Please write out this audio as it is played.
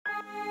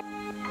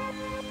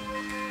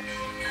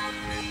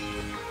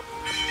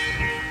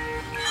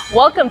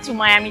Welcome to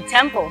Miami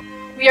Temple.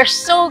 We are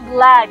so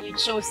glad you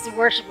chose to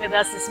worship with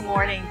us this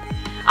morning.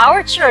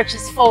 Our church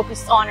is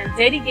focused on and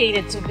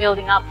dedicated to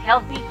building up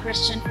healthy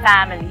Christian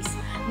families.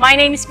 My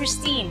name is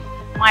Christine.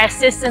 My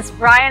assistants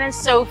Brian and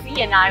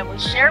Sophie and I will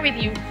share with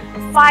you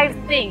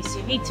 5 things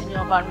you need to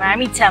know about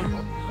Miami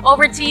Temple.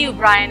 Over to you,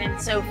 Brian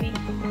and Sophie.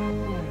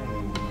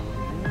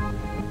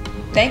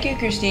 Thank you,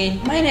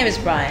 Christine. My name is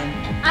Brian.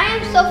 I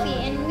am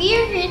Sophie, and we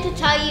are here to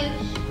tell you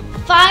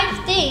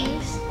 5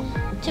 things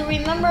to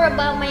remember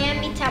about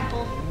Miami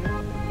Temple.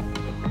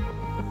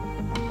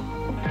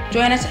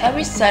 Join us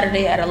every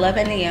Saturday at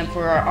 11 a.m.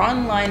 for our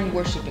online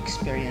worship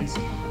experience.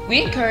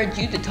 We encourage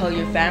you to tell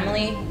your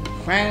family,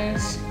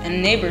 friends,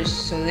 and neighbors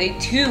so they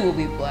too will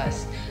be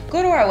blessed.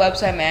 Go to our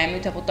website,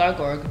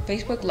 miamitemple.org,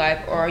 Facebook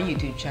Live, or our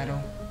YouTube channel.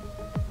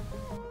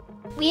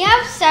 We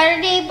have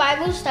Saturday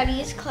Bible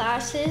studies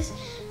classes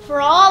for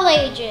all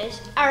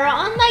ages. Our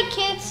online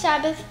Kids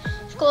Sabbath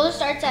School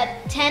starts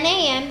at 10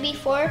 a.m.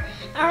 before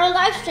our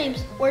live stream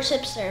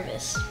worship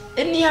service.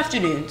 In the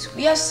afternoons,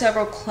 we have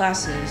several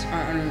classes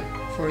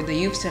for the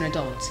youths and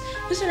adults.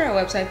 Visit our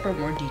website for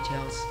more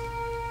details.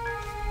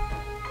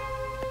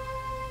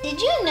 Did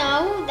you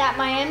know that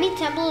Miami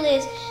Temple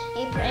is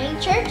a praying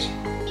church?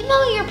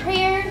 Email your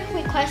prayer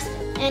request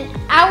and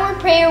our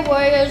prayer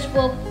warriors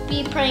will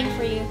be praying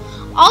for you.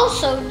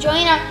 Also,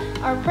 join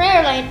our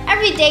prayer line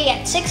every day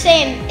at 6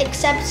 a.m.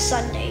 except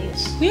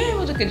Sundays. We are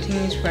able to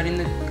continue spreading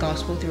the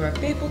gospel through our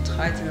faithful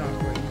tithes and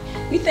offering.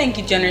 We thank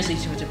you generously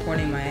for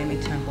supporting Miami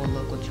Temple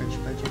local church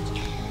budget.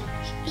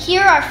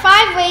 Here are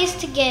 5 ways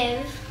to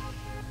give.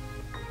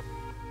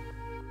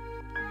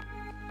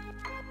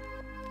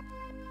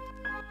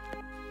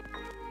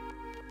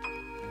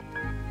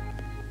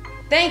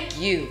 Thank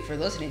you for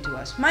listening to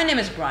us. My name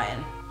is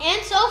Brian.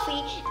 And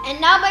Sophie,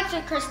 and now back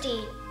to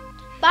Christine.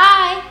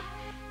 Bye!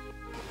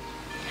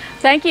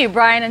 Thank you,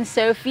 Brian and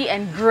Sophie,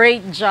 and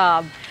great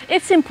job.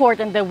 It's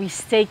important that we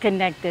stay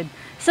connected.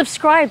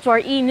 Subscribe to our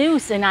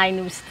e-news and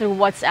iNews through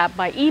WhatsApp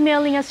by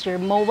emailing us your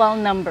mobile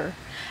number.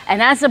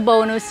 And as a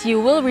bonus,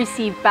 you will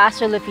receive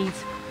Pastor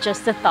Lafitte's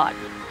Just a Thought.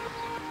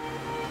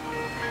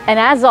 And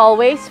as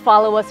always,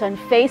 follow us on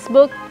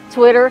Facebook,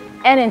 Twitter,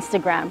 and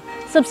Instagram.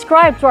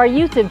 Subscribe to our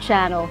YouTube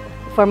channel.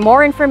 For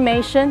more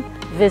information,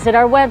 visit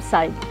our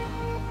website.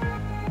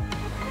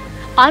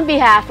 On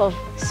behalf of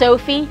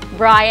Sophie,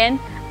 Brian,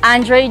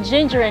 Andre,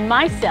 Ginger, and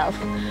myself,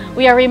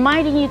 we are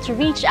reminding you to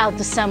reach out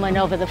to someone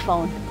over the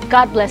phone.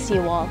 God bless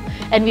you all,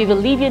 and we will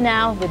leave you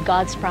now with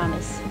God's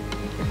promise.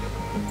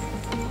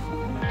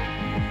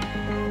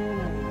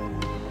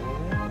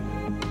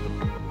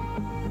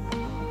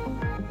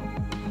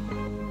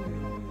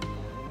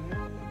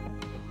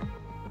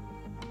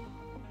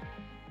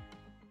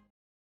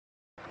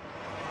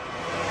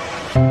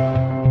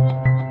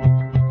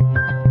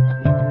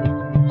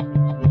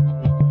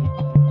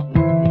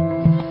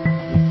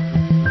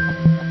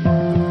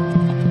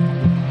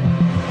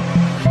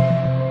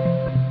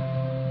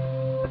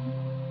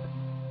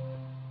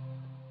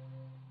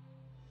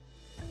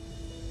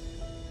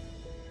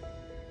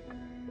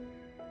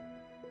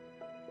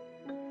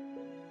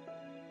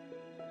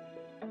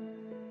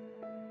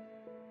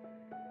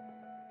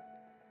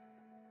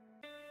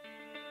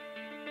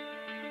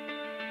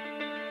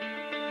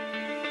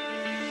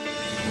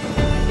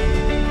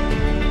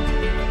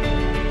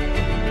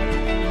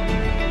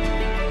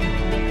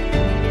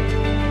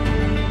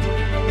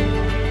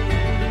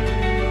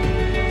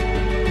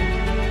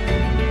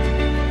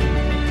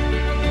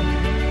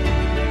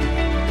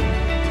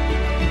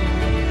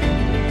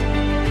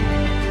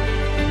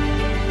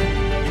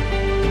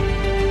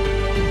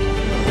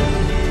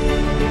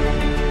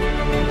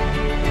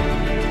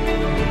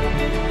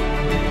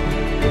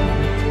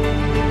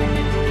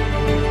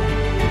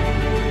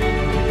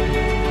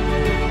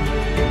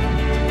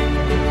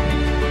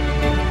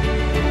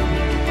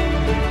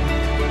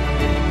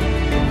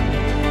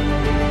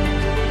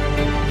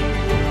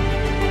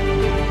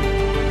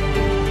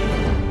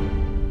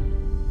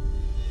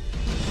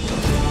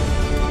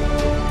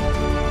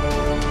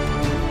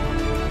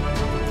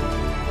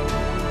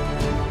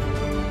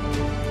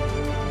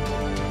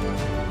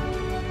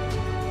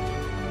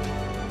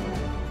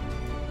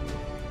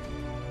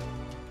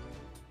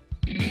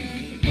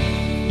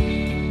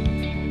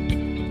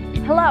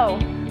 Hello,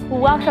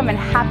 welcome and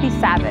happy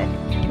Sabbath.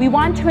 We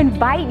want to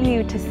invite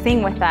you to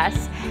sing with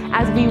us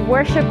as we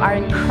worship our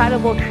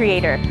incredible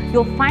Creator.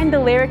 You'll find the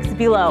lyrics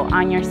below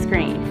on your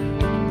screen.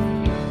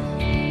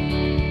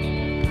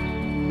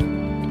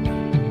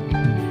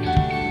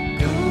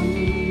 Come,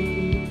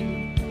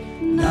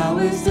 now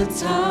is the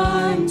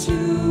time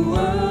to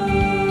worship.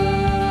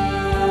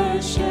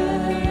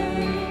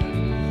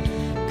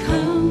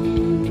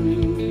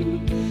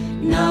 Come,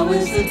 now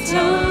is the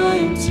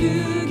time to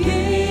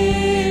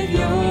give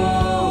your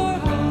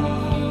heart.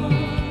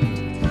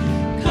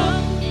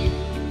 Come,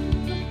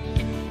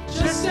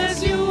 just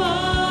as you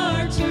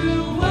are to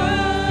worship.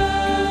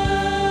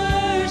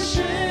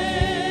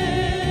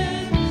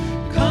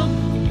 Come,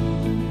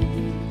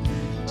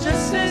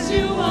 just as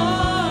you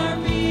are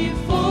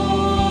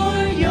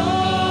before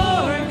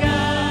your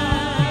God.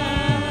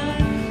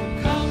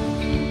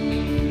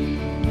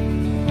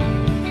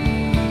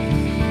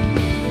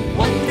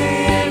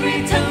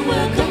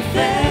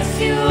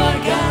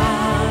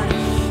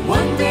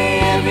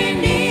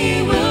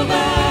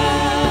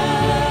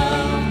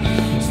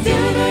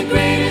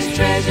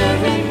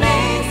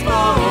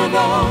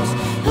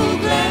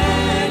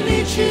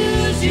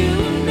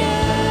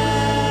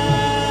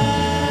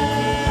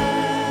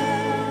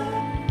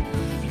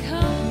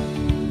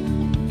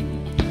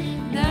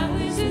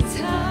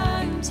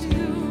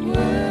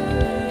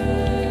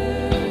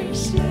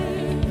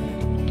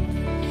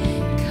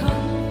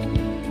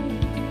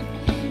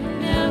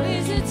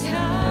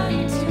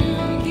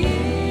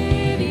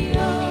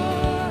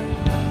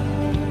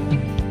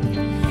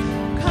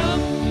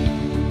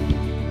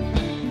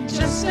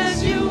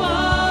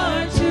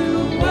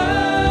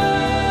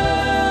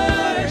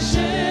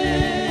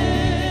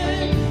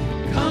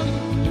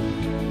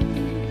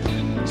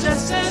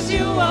 just as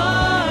you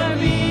are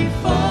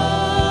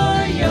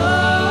before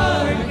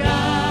your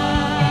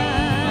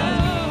God.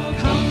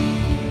 Come.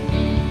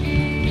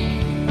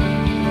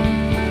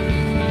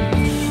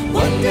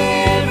 One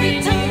day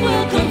every tongue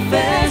will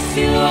confess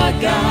you are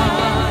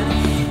God.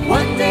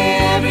 One day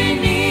every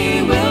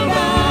knee will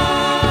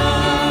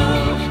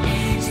bow.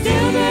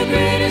 Still the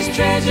greatest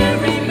treasure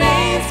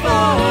remains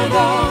for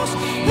those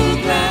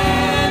who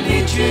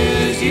gladly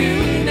choose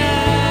you now.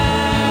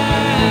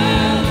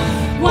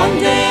 One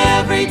day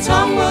every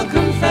tongue will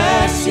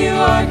confess you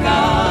are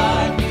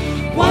God.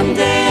 One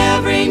day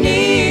every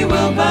knee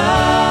will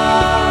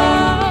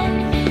bow.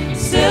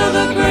 Still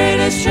the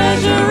greatest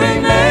treasure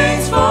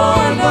remains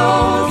for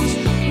those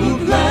who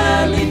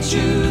gladly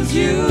choose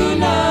you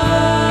now.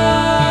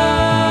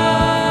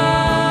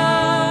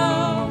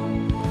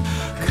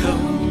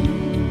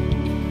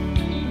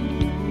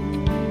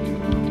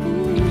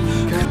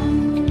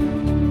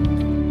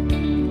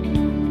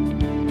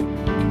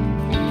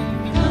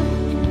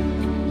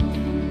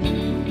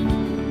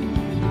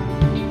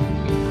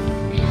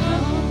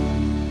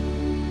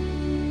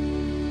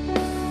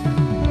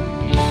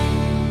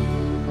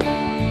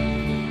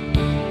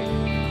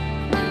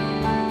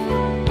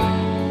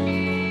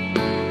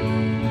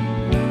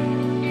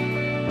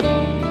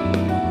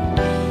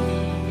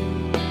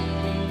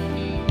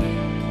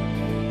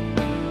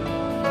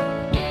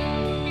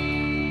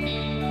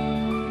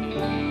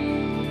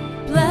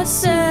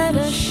 Blessed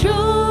assurance,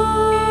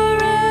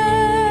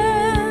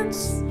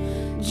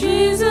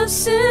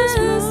 Jesus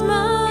is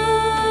mine.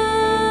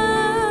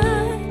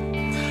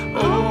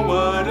 Oh,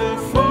 what a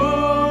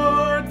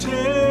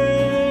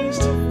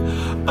foretaste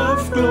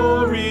of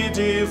glory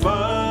divine,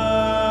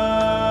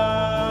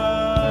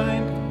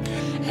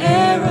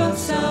 heir of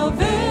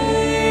salvation,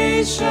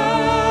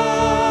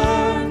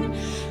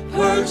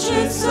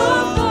 purchase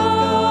of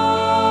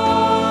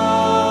God,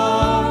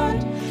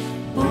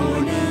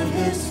 born of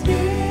His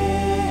Spirit,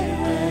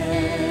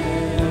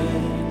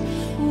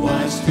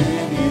 washed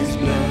in His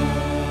blood.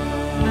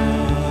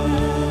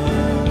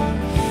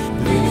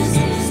 This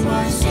is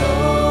my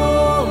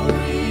story.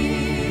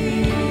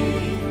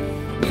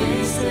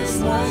 This is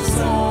my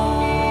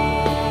song,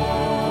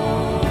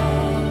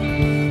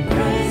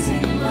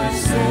 praising my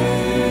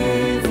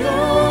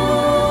Savior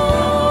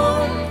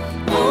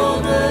all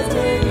the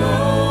day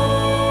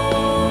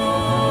long.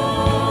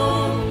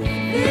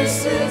 This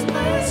is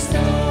my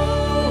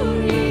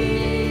story.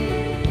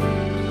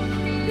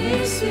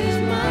 This is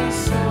my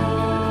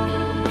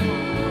song,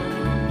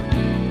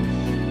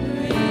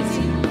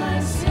 praising my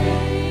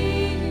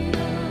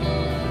Savior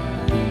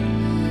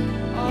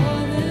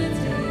all the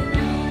day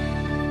long.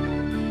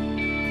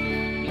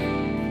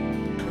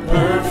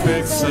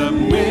 Perfect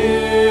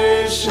submission,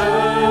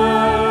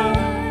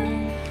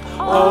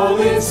 all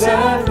is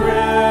at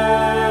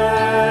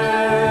rest.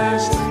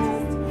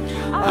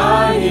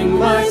 I in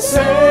my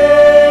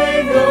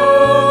Savior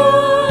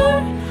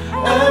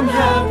am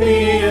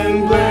happy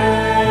and blessed,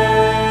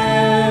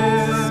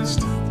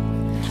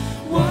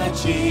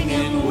 watching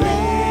and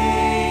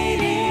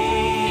waiting,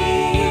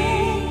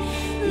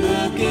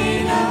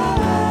 looking up,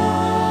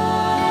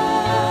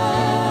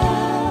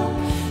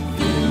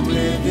 filled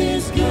with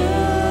His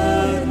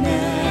goodness,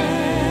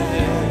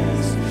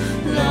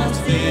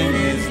 lost in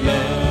His love.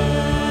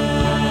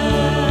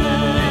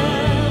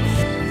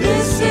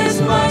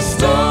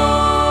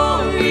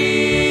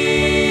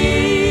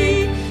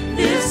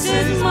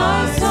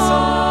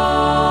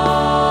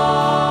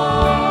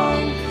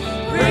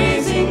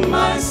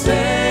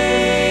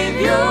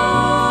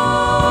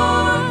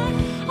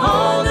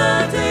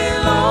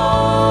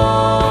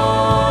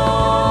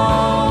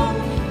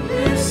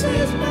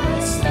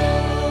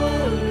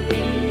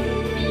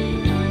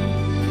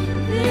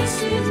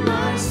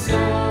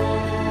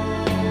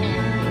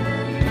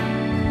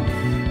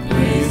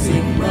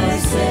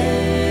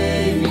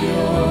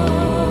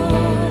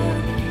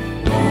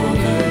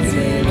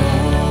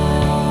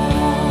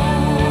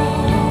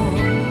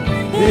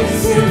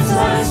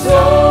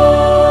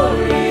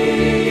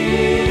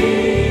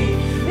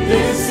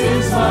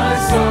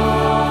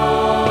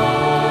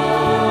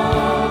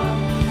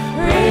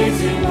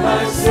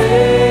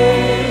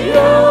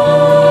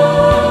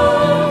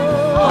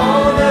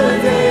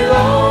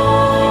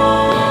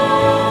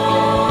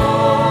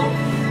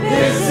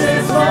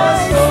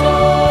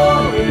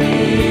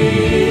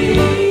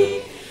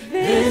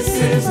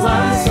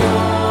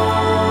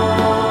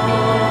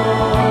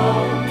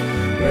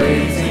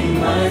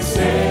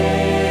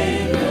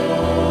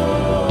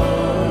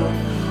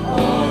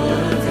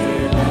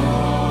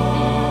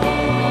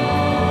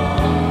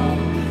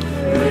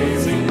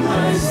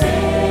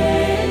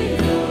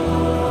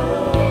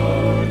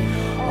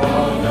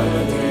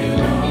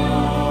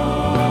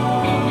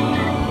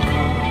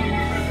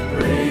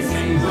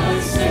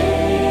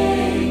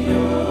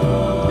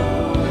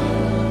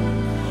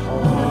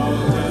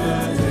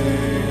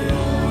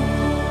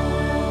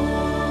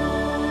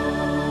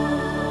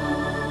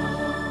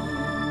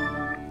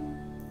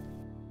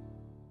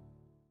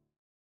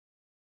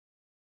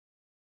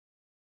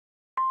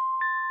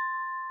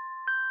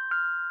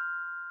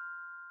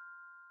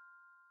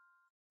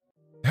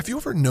 Have you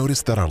ever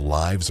noticed that our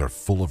lives are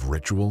full of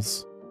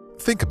rituals?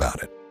 Think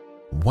about it.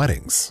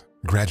 Weddings,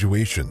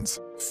 graduations,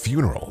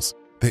 funerals,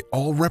 they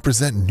all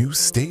represent new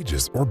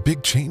stages or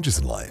big changes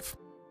in life.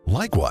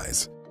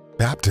 Likewise,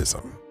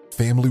 baptism,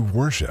 family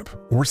worship,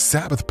 or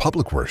Sabbath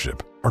public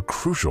worship are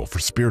crucial for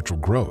spiritual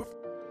growth.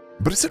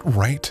 But is it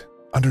right,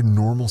 under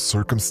normal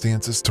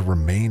circumstances, to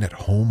remain at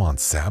home on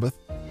Sabbath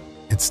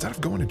instead of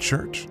going to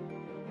church?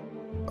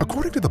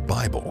 According to the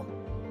Bible,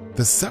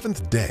 the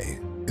seventh day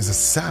is a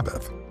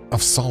Sabbath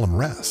of solemn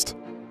rest,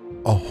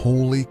 a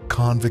holy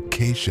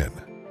convocation.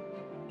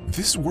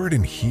 This word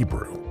in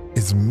Hebrew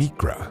is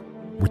mikra,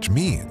 which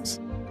means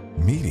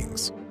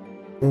meetings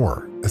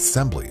or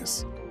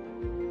assemblies.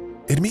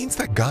 It means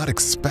that God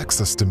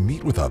expects us to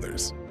meet with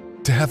others,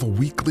 to have a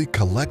weekly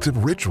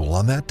collective ritual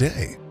on that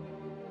day.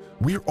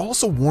 We are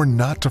also warned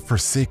not to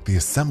forsake the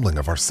assembling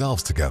of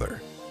ourselves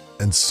together,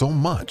 and so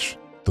much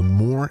the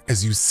more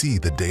as you see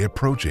the day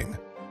approaching.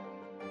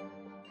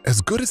 As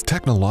good as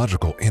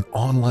technological and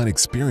online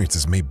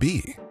experiences may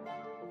be,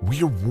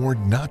 we are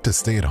warned not to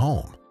stay at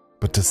home,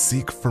 but to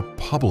seek for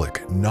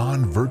public,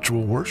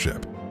 non-virtual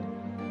worship.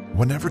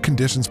 Whenever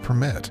conditions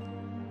permit,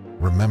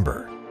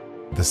 remember,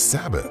 the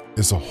Sabbath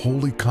is a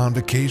holy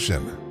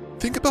convocation.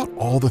 Think about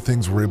all the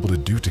things we're able to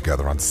do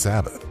together on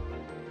Sabbath.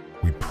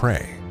 We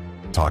pray,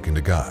 talking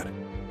to God.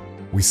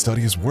 We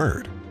study His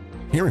Word,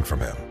 hearing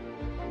from Him.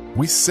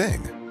 We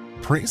sing,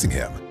 praising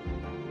Him.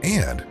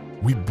 And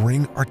we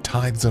bring our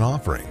tithes and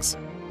offerings,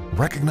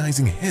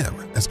 recognizing Him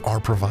as our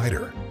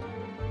provider.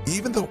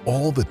 Even though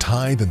all the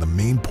tithe and the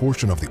main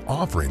portion of the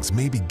offerings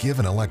may be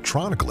given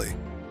electronically,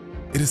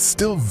 it is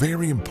still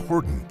very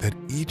important that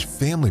each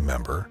family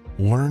member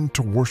learn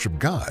to worship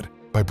God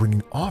by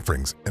bringing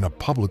offerings in a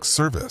public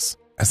service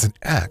as an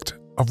act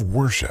of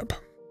worship.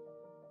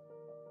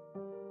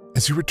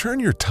 As you return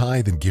your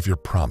tithe and give your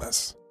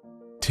promise,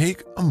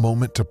 take a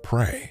moment to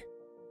pray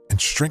and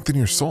strengthen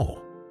your soul,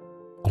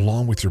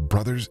 along with your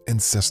brothers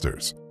and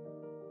sisters.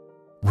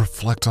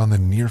 Reflect on the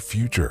near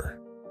future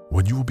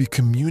when you will be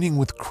communing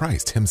with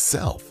Christ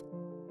Himself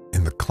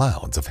in the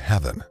clouds of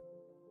heaven.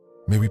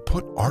 May we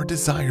put our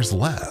desires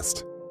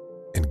last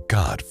and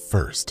God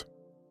first.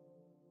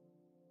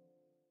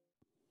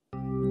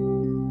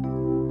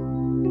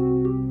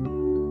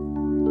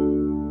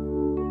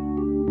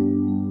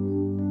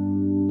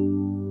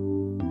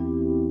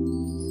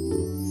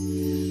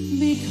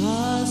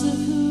 Because of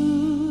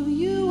who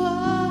you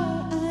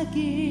are, I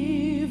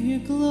give you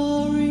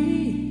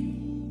glory.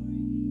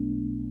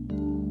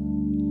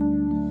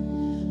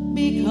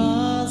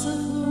 Because of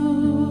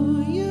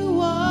who you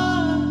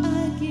are,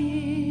 I give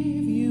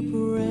you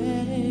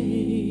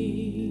praise.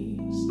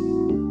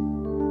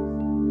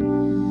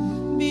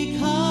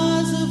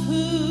 Because of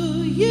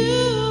who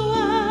you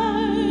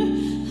are,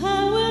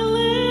 I will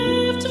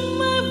lift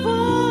my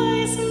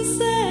voice and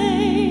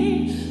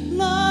say,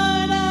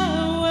 Lord, I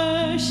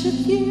worship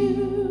you.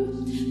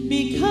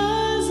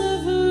 Because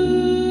of who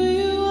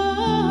you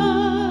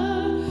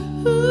are,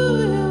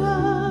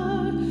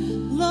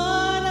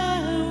 Lord, I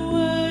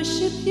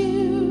worship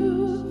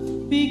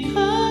you.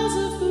 Because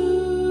of who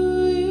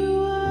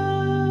you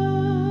are.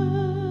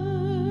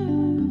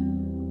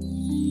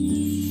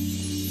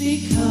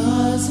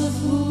 Because of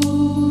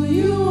who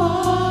you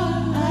are,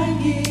 I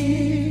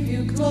give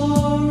you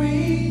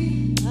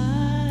glory.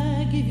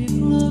 I give you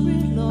glory,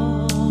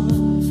 Lord.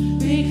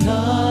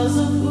 Because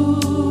of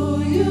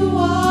who you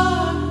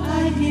are,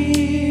 I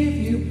give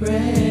you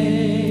praise.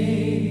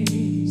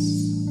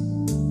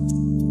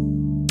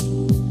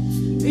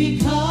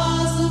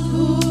 Because of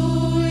who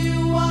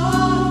you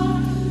are,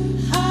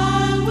 I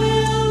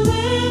will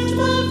lift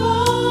my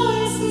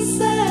voice and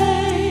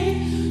say,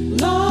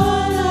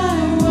 Lord, I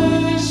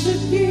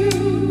worship you.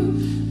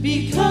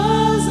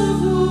 Because of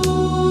who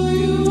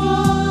you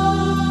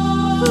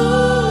are,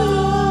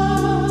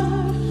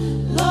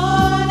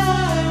 Lord,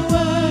 I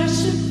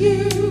worship you.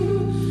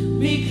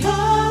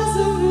 Because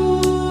of who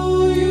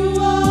you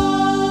are,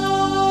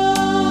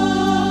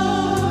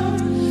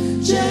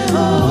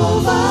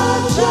 Jehovah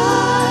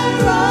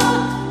Jireh,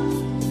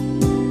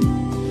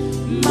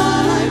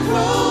 my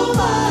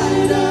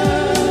provider,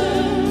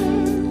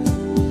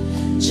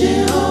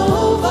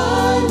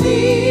 Jehovah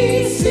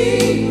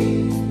Nissi,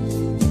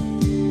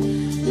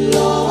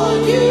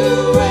 Lord, you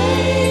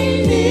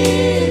reign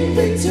in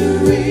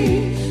victory,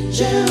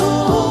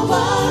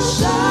 Jehovah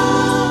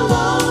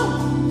Shalom,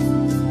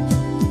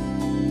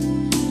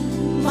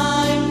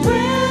 my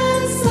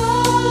Prince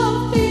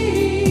of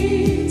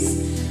Peace,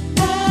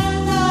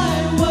 and I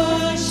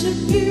worship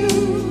you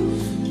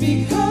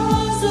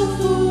because of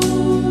who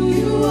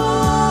you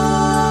are.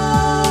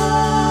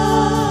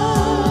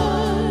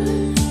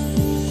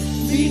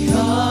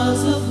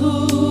 Because of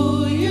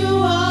who you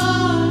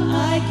are,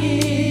 I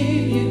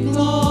give you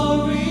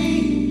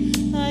glory.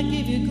 I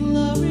give you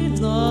glory,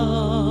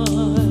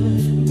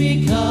 Lord.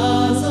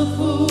 Because of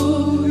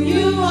who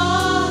you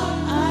are,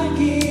 I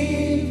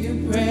give you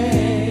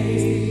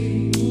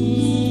praise.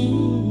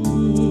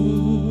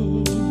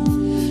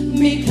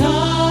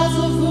 Because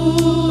of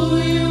who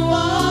you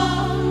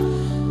are,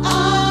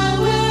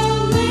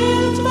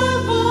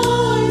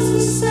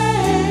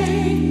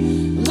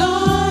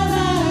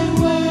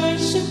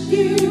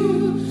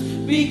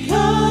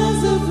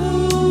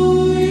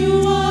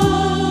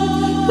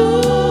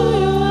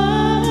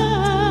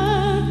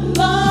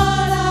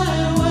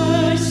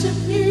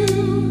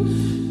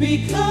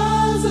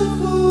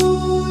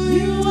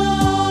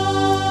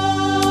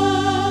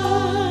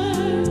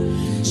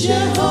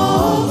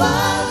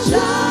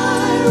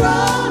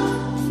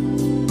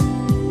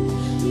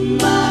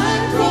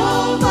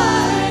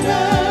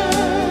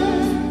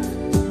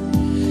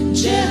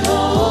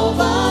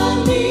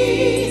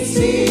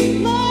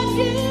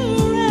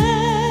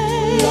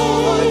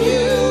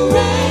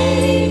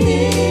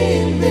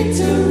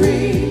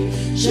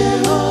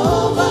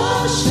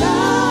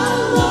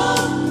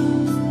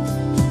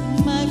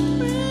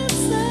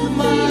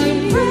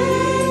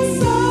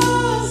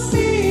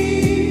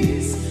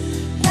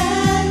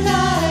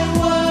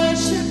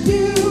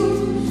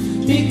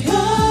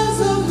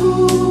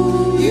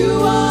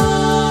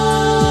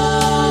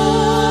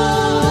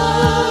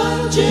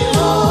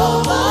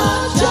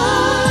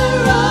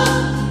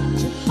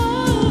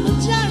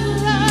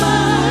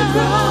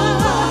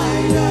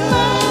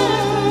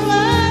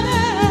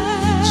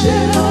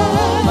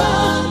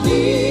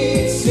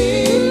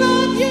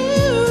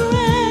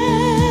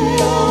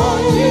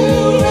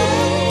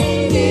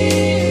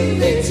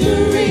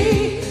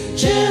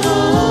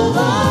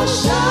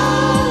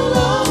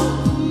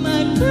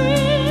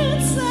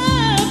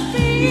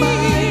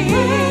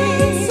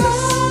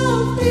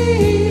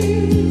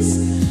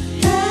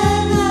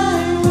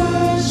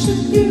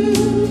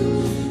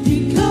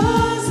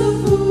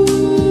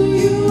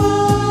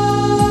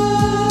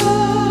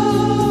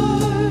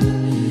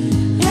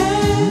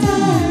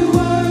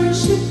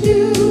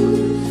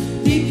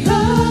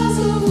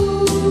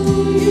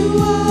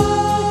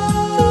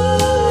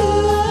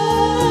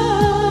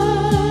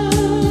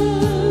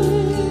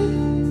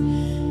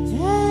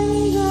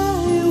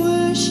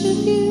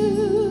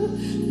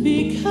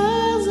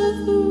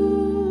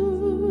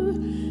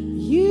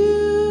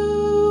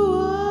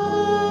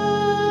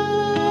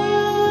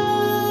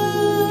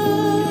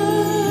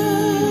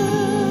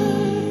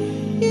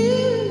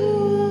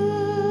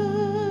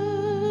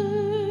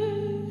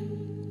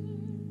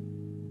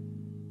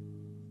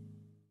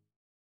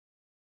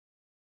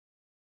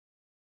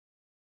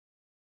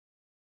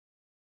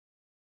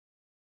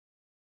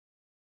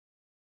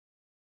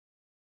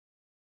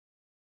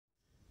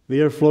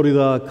 Dear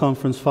Florida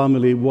Conference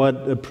family,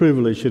 what a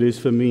privilege it is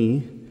for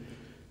me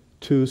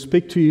to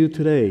speak to you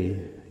today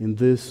in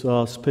this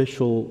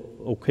special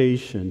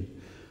occasion.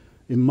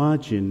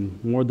 Imagine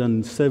more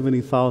than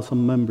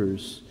 70,000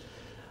 members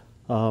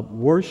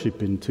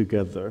worshiping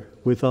together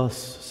with us.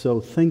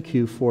 So thank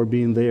you for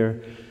being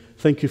there.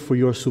 Thank you for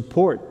your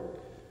support.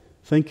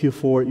 Thank you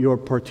for your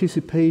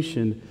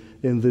participation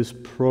in this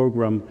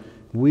program.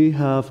 We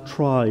have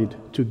tried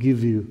to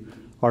give you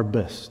our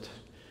best.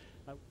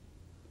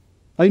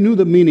 I knew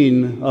the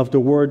meaning of the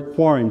word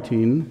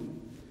quarantine,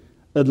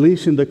 at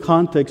least in the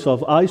context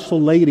of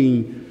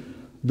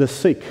isolating the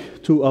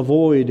sick to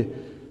avoid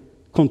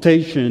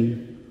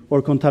contagion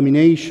or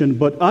contamination,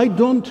 but I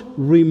don't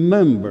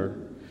remember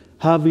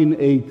having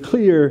a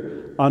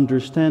clear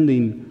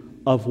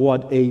understanding of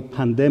what a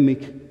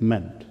pandemic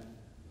meant.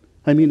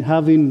 I mean,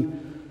 having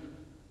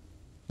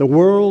the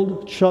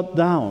world shut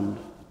down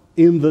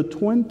in the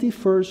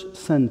 21st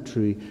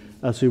century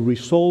as a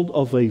result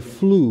of a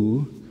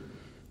flu,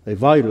 a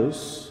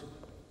virus,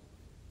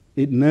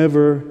 it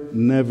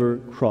never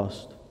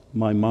crossed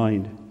my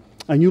mind.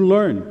 And you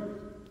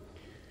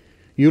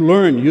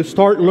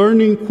start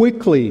learning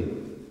quickly,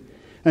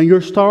 and you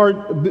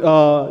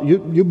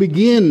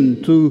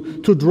begin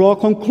to draw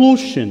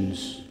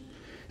conclusions,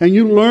 and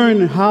you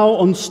learn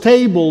how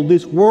unstable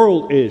this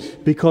world is,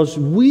 because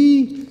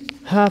we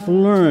have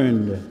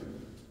learned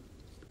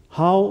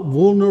how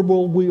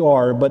vulnerable we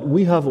are, but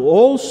we have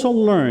also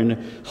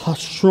learned how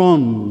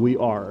strong we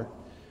are.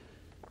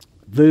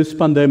 This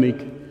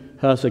pandemic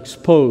has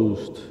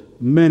exposed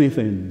many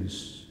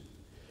things,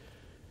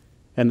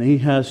 and it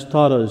has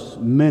taught us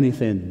many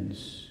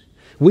things.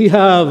 We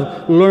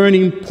have learned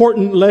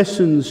important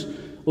lessons,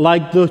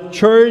 like the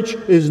church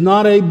is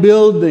not a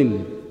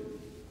building,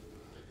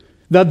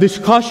 that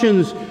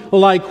discussions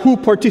like who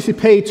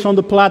participates on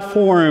the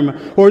platform,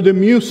 or the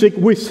music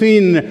we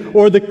sing,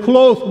 or the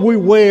clothes we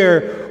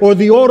wear, or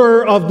the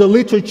order of the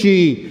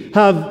liturgy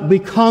have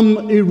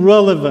become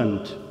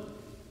irrelevant.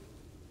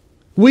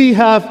 We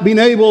have been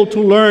able to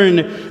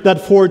learn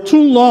that for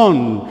too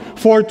long,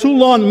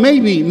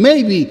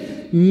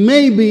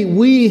 maybe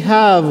we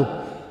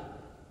have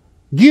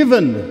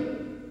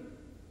given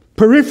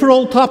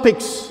peripheral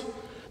topics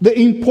the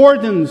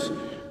importance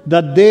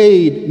that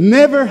they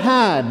never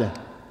had,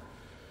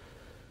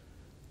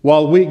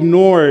 while we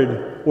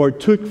ignored or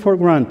took for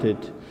granted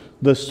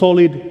the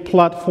solid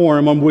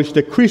platform on which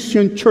the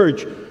Christian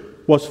church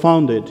was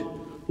founded.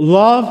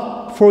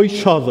 Love for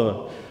each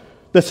other,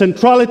 the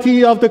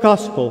centrality of the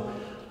gospel,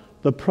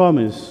 the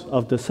promise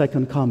of the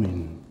second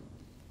coming.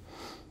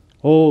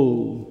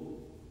 Oh,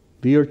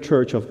 dear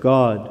Church of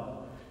God,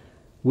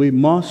 we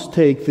must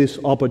take this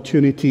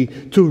opportunity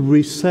to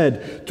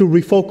reset, to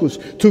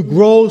refocus, to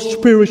grow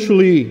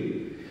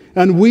spiritually.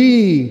 And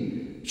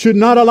we should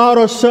not allow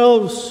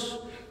ourselves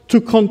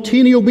to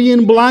continue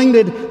being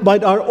blinded by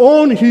our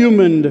own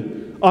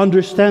human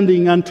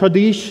understanding and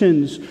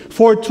traditions.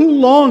 For too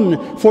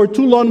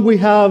long we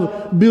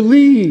have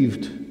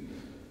believed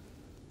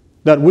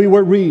that we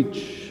were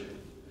rich,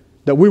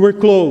 that we were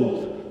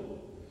clothed,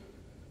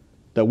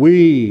 that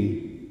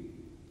we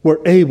were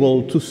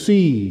able to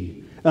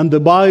see. And the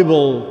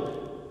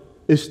Bible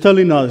is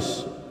telling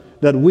us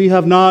that we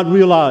have not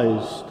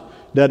realized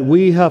that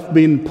we have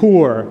been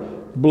poor,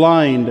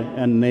 blind,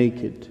 and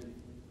naked.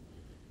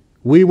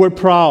 We were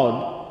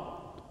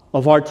proud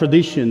of our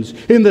traditions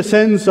in the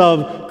sense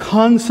of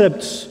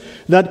concepts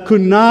that could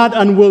not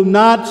and will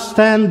not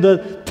stand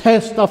the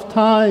test of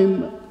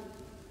time.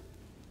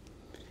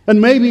 And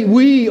maybe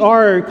we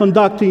are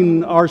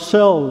conducting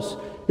ourselves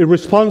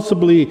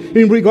irresponsibly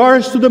in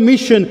regards to the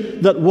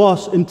mission that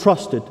was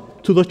entrusted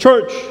to the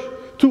church,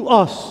 to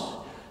us.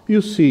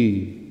 You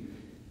see,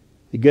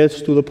 it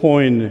gets to the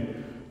point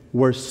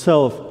where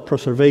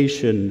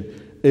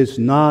self-preservation is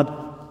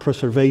not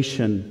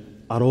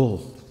preservation at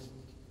all.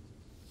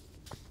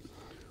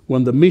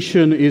 When the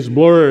mission is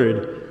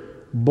blurred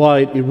by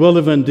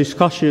irrelevant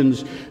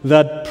discussions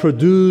that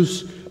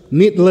produce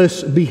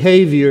needless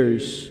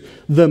behaviors,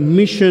 the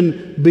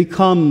mission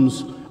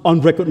becomes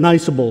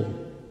unrecognizable.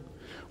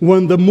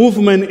 when the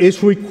movement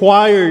is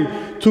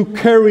required to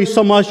carry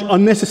so much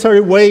unnecessary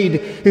weight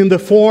in the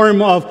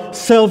form of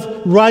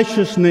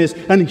self-righteousness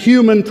and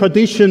human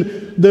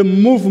tradition, the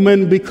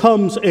movement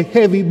becomes a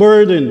heavy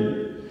burden.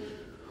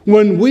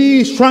 When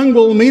we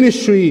strangle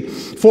ministry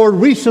for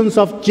reasons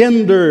of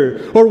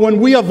gender, or when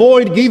we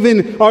avoid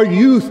giving our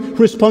youth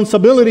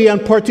responsibility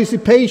and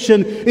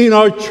participation in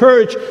our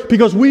church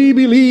because we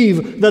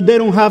believe that they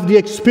don't have the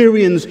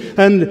experience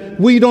and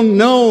we don't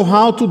know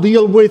how to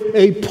deal with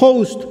a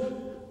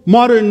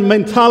post-modern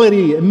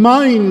mentality,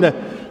 mind,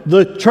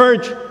 the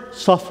church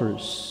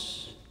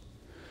suffers.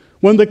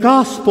 When the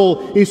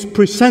gospel is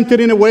presented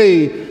in a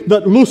way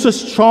that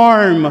loses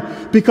charm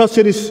because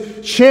it is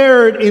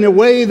shared in a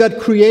way that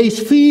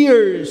creates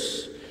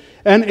fears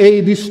and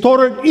a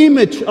distorted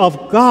image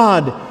of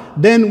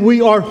God, then we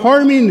are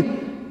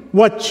harming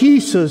what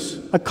Jesus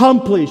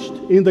accomplished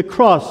in the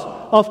cross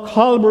of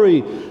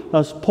Calvary,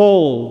 as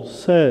Paul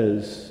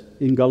says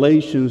in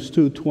Galatians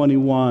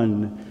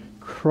 2:21,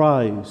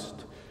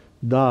 Christ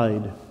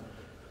died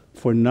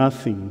for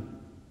nothing.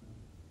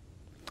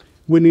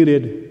 We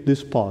needed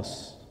this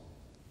pause.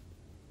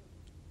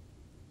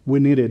 We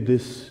needed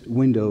this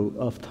window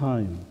of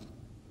time.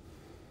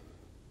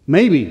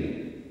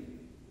 Maybe,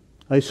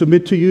 I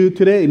submit to you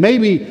today,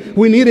 maybe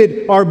we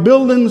needed our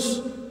buildings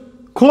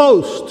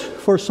closed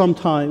for some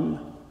time.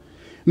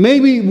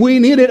 Maybe we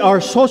needed our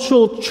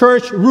social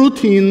church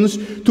routines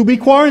to be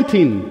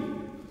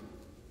quarantined.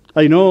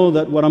 I know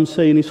that what I'm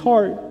saying is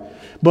hard,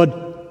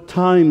 but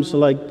times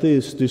like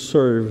this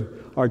deserve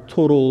our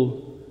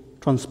total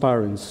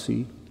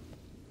transparency.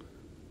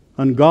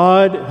 And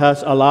God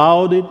has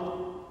allowed it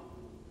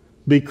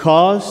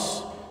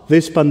because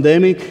this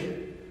pandemic,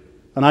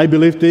 and I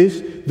believe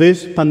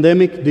this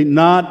pandemic did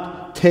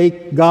not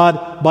take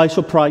God by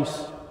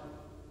surprise.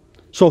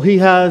 So He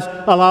has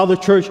allowed the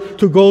church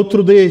to go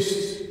through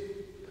this.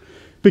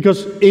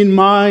 Because in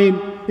my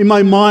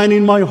mind,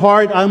 in my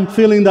heart, I'm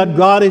feeling that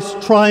God is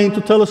trying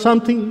to tell us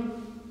something.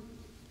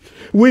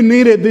 We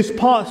needed this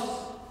pause.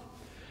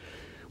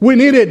 We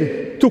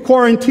needed to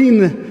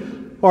quarantine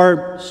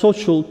our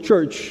social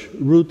church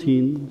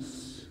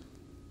routines.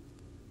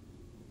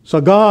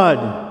 So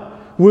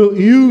God will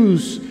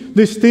use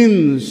these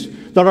things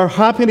that are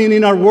happening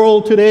in our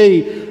world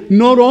today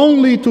not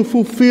only to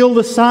fulfill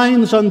the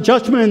signs and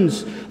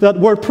judgments that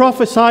were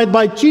prophesied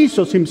by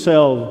Jesus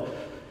Himself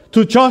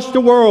to judge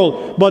the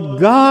world, but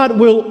God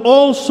will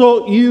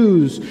also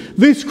use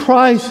this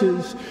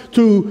crisis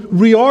to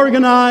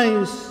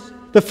reorganize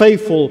the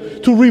faithful,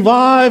 to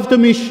revive the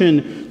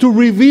mission, to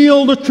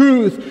reveal the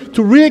truth,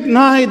 to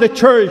reignite the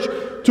church,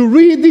 to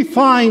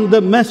redefine the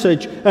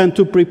message, and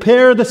to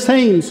prepare the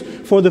saints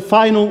for the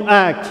final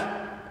act,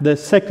 the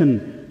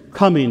second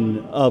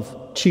coming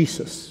of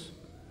Jesus.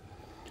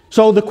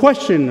 So the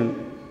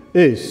question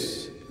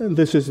is, and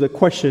this is the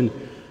question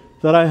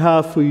that I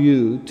have for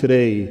you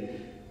today,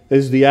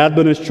 is the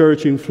Adventist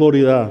Church in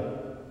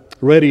Florida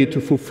ready to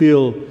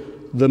fulfill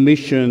the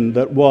mission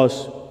that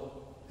was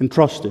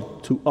entrusted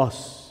to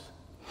us?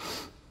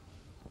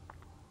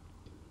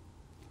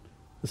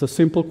 It's a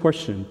simple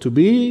question. To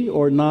be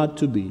or not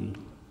to be?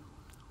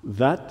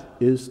 That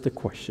is the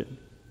question.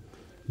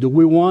 Do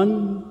we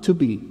want to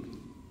be?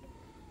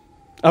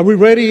 Are we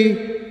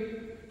ready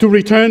to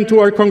return to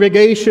our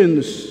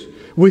congregations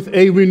with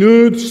a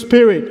renewed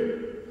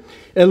spirit,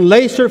 a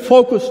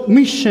laser-focused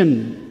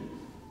mission?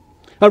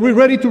 Are we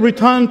ready to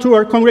return to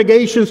our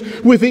congregations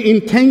with the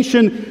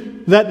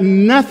intention that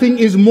nothing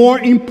is more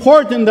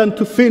important than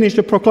to finish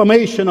the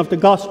proclamation of the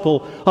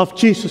gospel of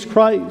Jesus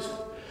Christ?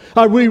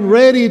 Are we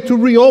ready to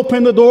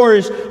reopen the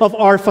doors of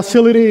our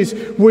facilities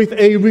with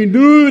a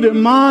renewed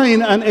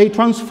mind and a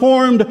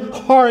transformed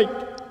heart?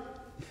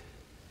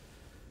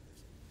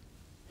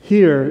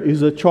 Here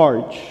is a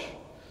charge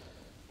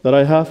that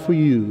I have for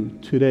you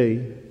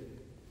today.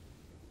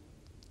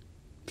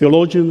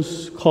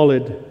 Theologians call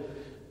it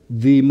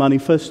the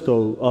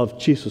manifesto of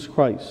Jesus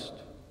Christ,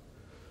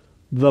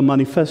 the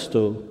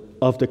manifesto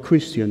of the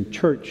Christian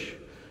church,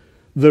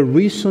 the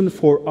reason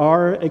for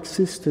our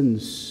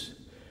existence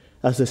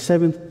as the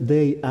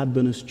Seventh-day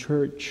Adventist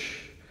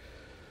Church,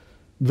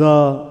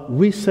 the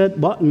reset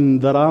button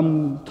that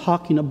I'm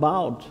talking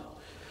about,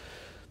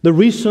 the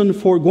reason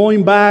for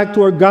going back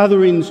to our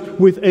gatherings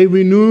with a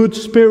renewed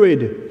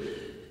spirit.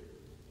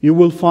 You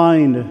will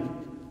find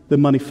the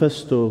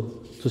manifesto,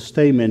 the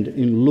statement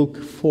in Luke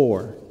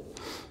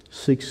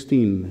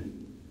 4:16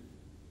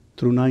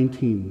 through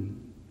 19.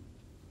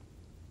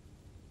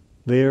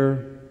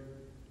 There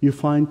you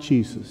find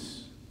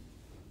Jesus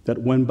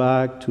that went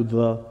back to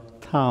the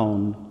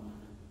town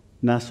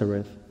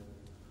Nazareth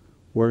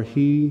where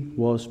He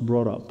was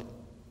brought up.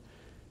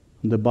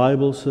 And the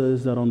Bible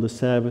says that on the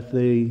Sabbath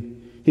day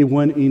He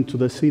went into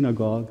the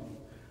synagogue,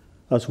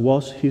 as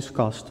was His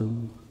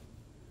custom.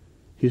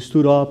 He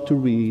stood up to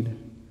read,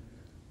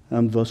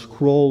 and the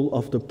scroll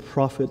of the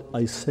prophet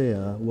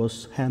Isaiah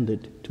was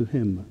handed to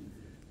Him.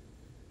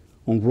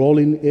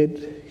 Unrolling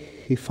it,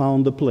 He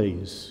found the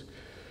place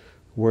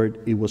where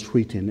it was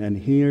written. And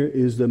here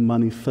is the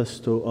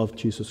manifesto of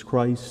Jesus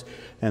Christ,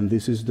 and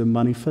this is the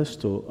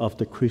manifesto of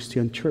the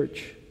Christian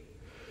church.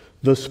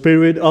 The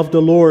Spirit of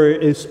the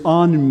Lord is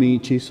on me,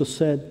 Jesus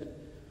said,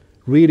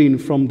 reading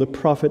from the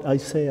prophet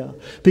Isaiah,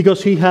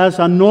 because He has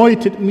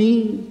anointed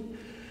me.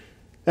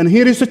 And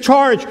here is the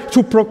charge: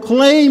 to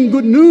proclaim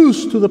good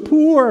news to the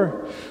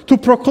poor, to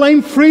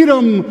proclaim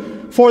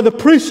freedom for the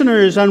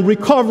prisoners and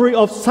recovery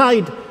of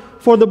sight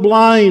for the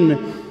blind,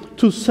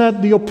 to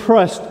set the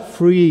oppressed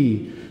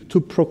free,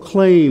 to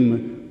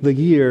proclaim the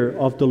year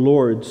of the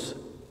Lord's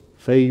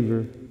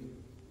favor.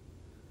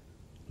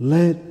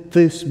 Let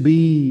this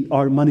be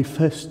our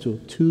manifesto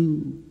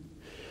too.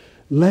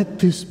 Let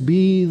this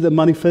be the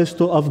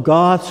manifesto of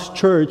God's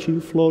church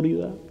in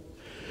Florida.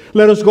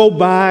 Let us go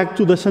back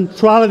to the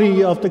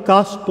centrality of the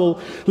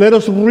gospel. Let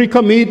us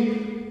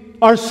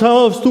recommit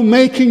ourselves to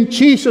making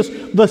Jesus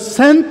the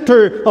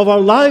center of our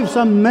lives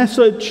and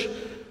message.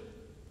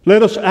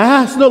 Let us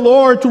ask the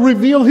Lord to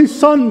reveal His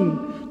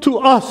Son to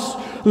us.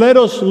 Let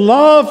us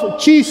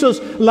love Jesus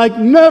like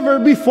never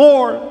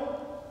before.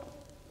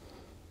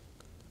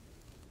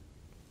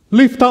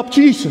 Lift up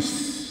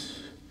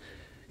Jesus,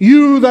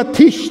 you that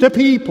teach the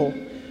people.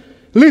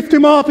 Lift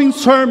Him up in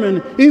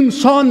sermon, in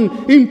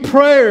song, in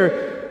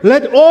prayer.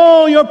 Let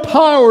all your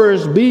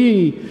powers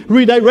be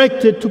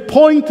redirected to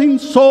pointing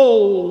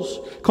souls,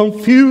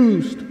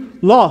 confused,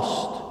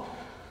 lost,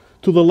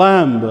 to the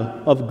Lamb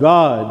of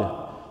God.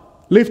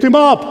 Lift Him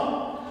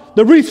up,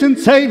 the risen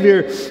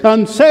Savior,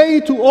 and say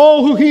to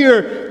all who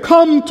hear,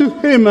 come to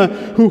Him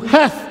who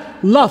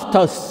hath loved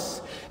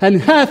us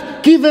and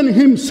hath given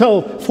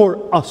Himself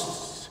for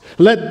us.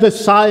 Let the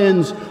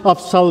science of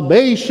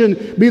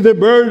salvation be the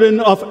burden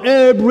of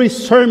every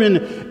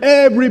sermon,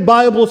 every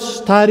Bible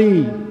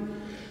study.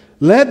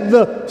 Let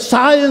the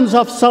science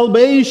of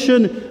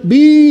salvation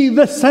be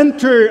the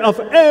center of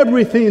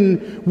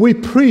everything we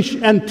preach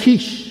and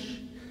teach.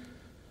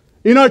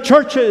 In our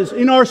churches,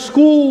 in our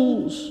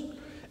schools,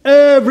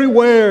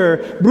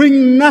 everywhere,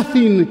 bring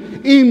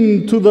nothing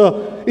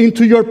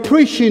into your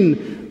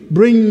preaching.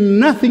 Bring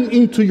nothing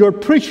into your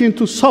preaching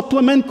to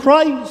supplement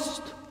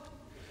Christ.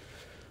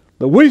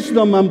 The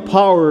wisdom and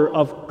power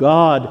of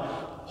God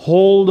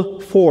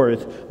hold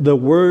forth the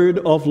word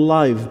of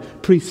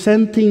life,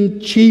 presenting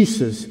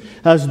Jesus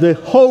as the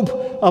hope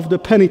of the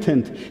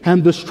penitent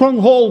and the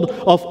stronghold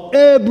of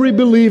every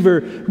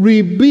believer.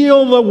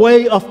 Reveal the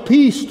way of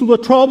peace to the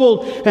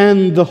troubled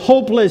and the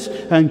hopeless,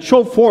 and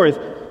show forth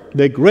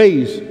the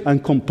grace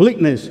and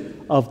completeness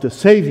of the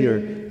Savior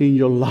in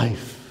your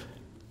life.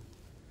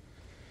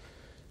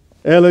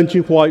 Ellen G.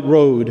 White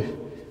wrote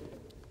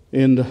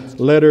in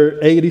letter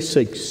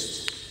 86,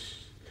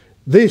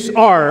 these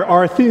are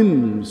our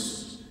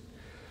themes: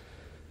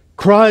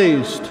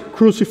 Christ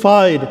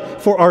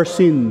crucified for our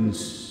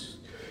sins,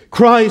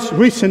 Christ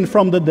risen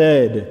from the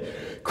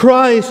dead,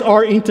 Christ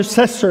our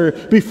intercessor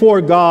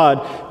before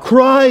God,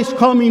 Christ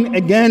coming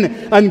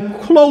again, and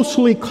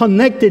closely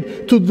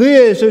connected to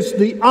this is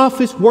the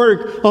office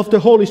work of the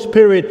Holy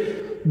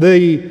Spirit,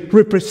 the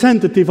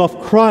representative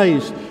of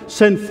Christ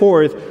sent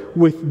forth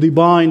with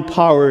divine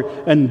power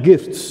and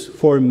gifts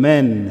for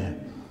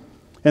men.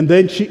 And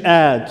then she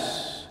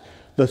adds,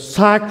 the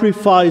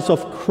sacrifice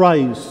of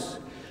Christ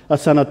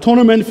as an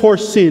atonement for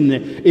sin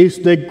is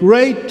the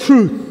great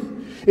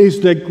truth,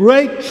 is the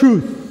great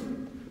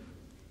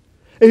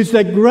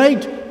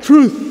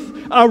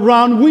truth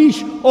around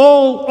which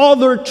all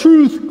other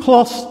truth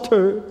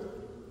cluster.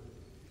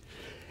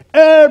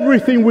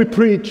 Everything we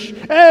preach,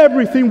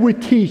 everything we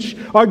teach,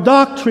 our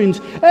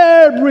doctrines,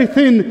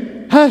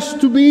 everything has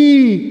to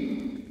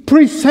be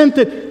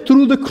presented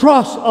through the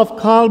cross of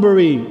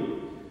Calvary,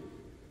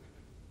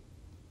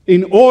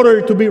 in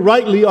order to be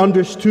rightly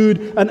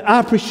understood and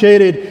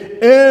appreciated.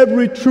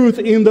 Every truth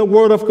in the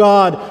Word of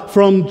God,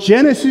 from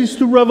Genesis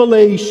to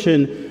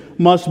Revelation,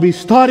 must be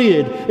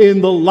studied in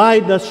the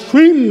light that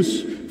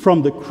streams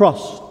from the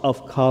cross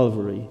of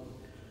Calvary.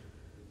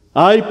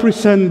 I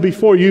present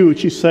before you,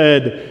 she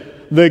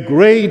said, the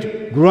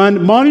great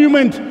grand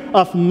monument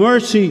of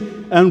mercy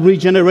and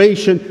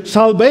regeneration,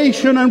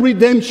 salvation and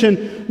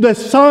redemption, the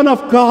Son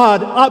of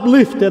God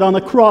uplifted on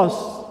a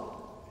cross.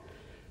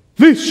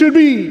 This should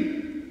be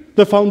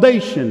the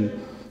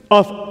foundation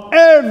of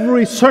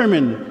every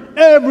sermon,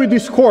 every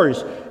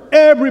discourse,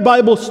 every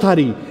Bible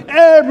study,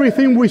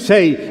 everything we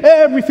say,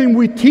 everything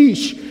we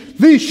teach.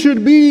 This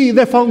should be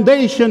the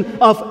foundation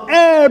of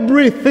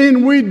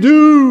everything we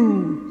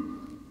do.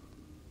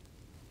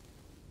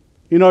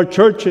 In our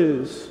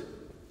churches,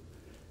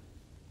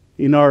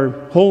 in our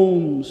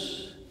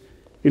homes,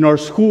 in our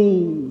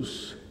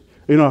schools,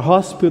 in our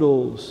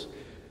hospitals,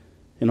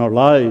 in our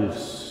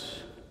lives.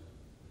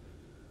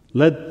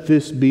 Let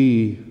this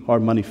be our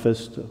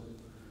manifesto.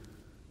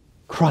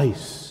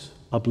 Christ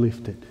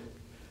uplifted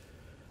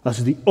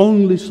as the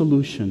only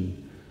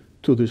solution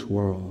to this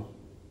world.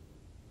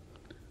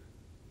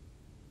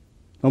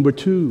 Number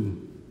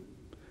two,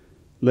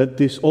 let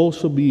this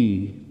also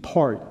be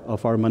part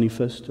of our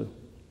manifesto.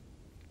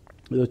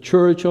 The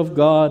Church of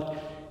God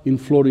in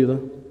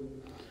Florida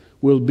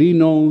will be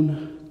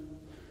known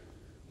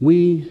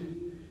We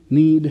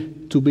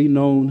need to be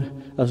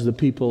known as the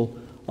people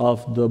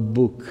of the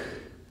book.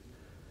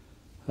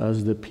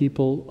 As the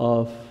people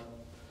of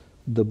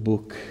the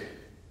book.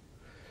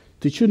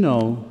 Did you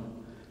know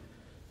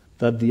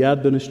that the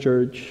Adventist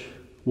Church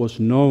was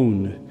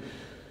known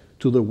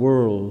to the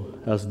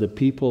world as the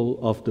people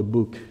of the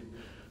book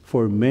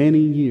for many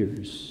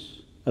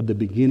years at the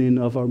beginning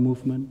of our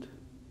movement?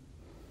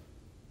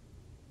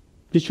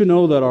 Did you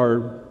know that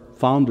our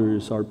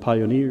founders, our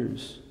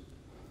pioneers,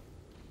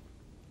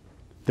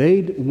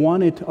 they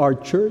wanted our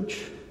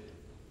church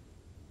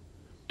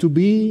to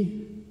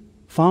be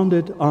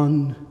founded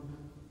on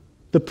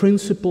the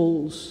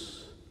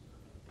principles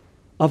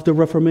of the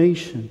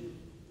Reformation?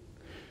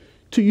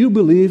 Do you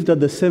believe that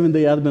the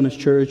Seventh-day Adventist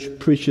Church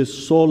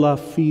preaches sola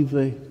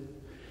fide,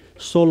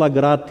 sola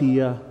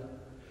gratia,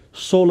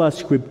 sola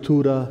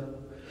scriptura,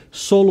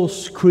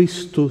 solus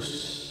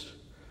Christus,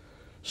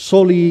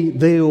 soli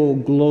Deo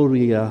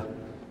gloria?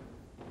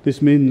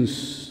 This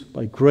means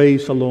by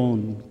grace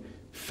alone,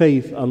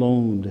 faith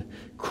alone,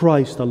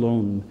 Christ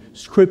alone,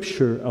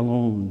 Scripture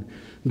alone,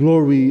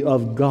 glory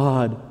of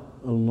God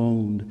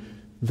alone.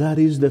 That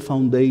is the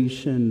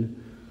foundation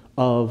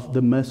of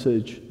the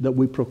message that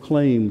we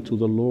proclaim to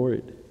the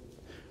Lord,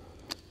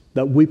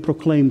 that we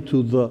proclaim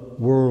to the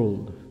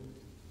world.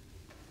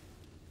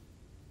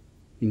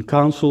 In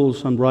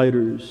Counsels and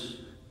Writers,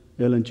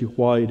 Ellen G.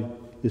 White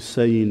is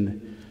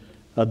saying,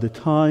 at the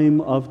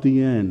time of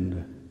the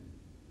end,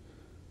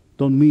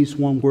 don't miss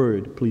one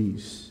word,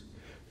 please.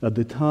 At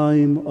the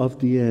time of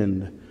the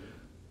end,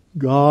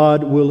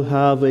 God will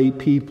have a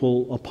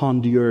people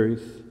upon the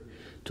earth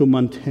to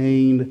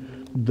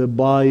maintain the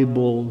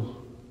Bible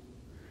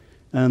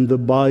and the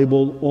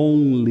Bible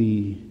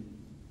only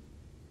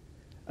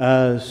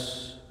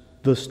as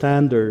the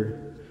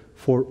standard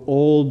for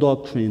all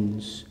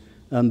doctrines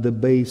and the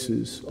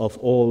basis of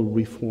all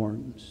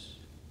reforms.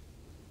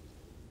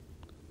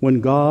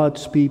 When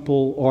God's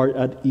people are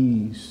at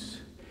ease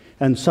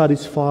and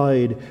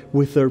satisfied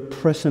with their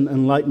present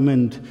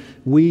enlightenment,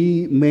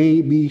 we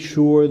may be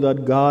sure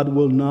that God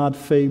will not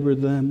favor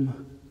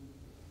them.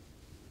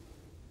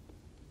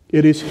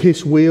 It is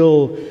His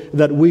will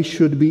that we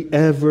should be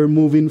ever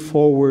moving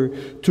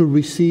forward to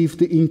receive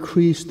the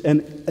increased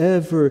and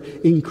ever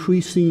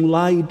increasing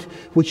light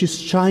which is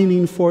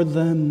shining for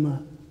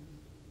them.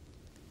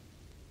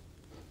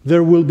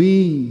 There will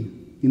be,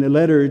 in a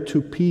letter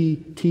to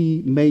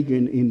P.T.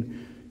 Megan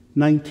in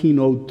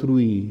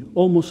 1903,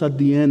 almost at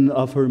the end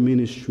of her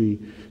ministry,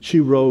 she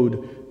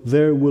wrote,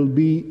 there will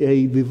be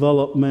a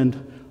development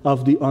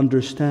of the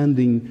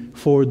understanding,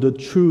 for the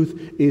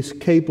truth is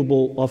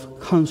capable of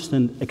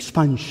constant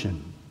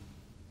expansion.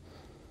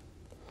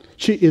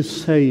 She is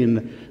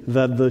saying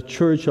that the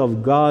church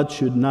of God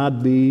should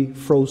not be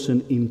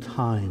frozen in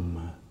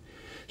time.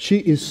 She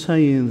is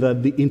saying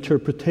that the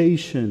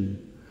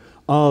interpretation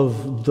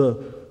of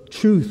the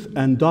truth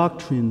and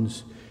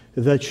doctrines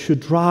that should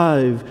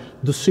drive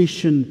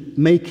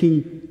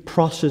decision-making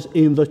process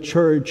in the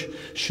church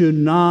should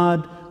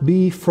not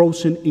be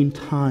frozen in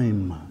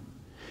time.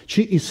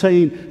 She is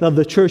saying that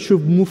the church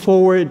should move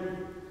forward,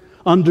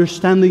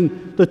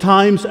 understanding the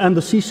times and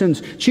the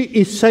seasons. She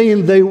is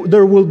saying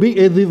there will be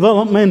a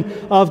development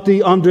of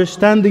the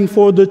understanding,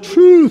 for the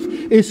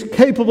truth is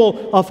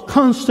capable of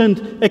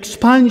constant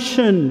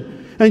expansion.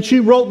 And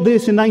she wrote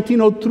this in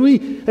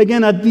 1903,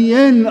 again at the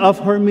end of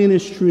her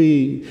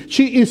ministry.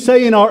 She is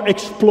saying our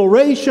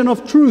exploration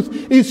of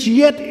truth is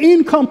yet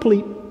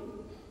incomplete.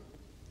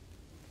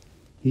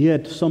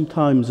 Yet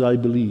sometimes I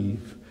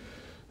believe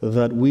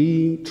that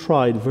we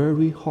tried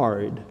very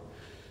hard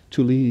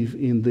to live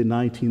in the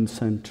 19th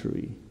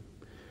century,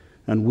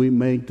 and we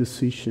make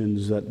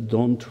decisions that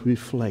don't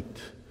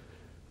reflect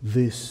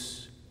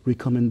this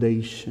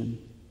recommendation.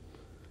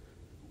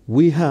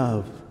 We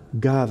have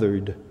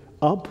gathered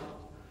up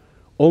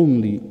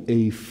only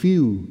a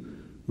few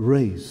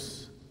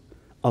rays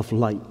of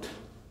light.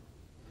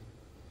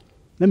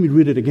 Let me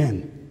read it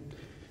again.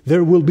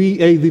 There will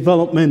be a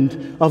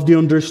development of the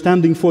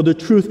understanding, for the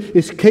truth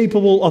is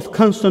capable of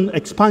constant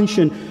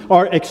expansion.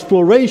 Our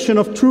exploration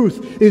of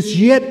truth is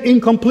yet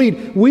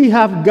incomplete. We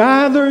have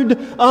gathered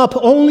up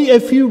only a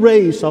few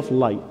rays of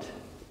light.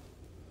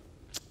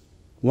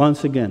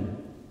 Once again,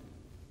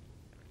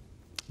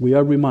 we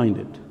are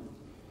reminded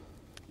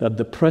that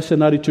the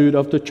present attitude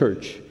of the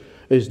church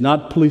is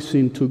not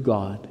pleasing to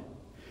God.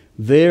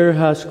 There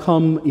has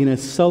come in a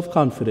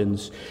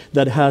self-confidence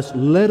that has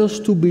led us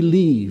to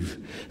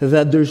believe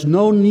that there's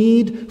no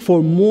need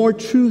for more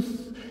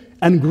truth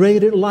and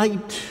greater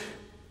light.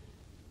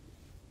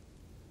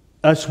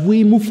 As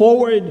we move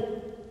forward,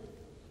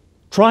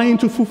 trying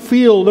to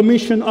fulfill the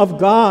mission of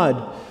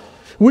God,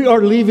 we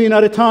are living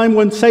at a time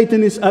when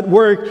Satan is at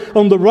work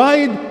on the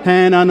right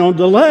hand and on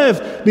the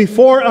left,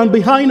 before and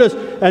behind us,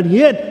 and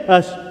yet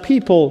as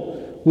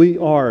people we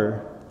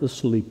are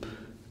asleep.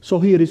 So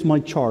here is my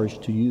charge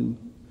to you.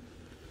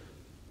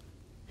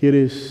 Here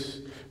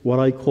is what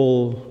I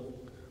call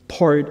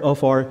part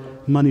of our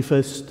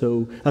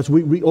manifesto as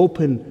we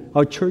reopen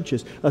our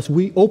churches, as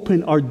we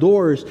open our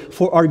doors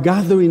for our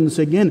gatherings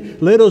again.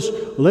 Let us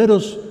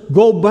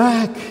go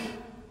back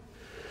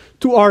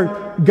to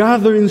our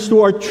gatherings, to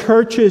our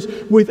churches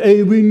with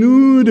a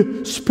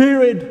renewed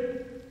spirit,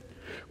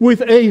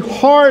 with a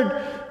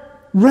heart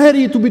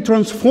ready to be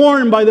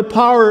transformed by the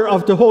power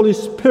of the Holy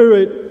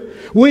Spirit.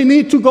 We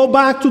need to go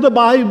back to the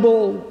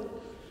Bible.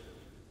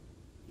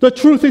 The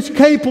truth is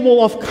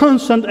capable of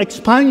constant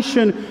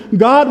expansion.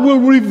 God will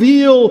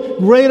reveal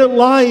greater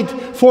light,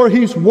 for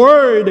His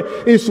Word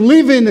is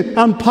living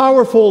and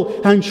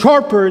powerful and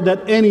sharper than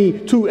any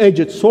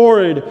two-edged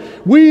sword.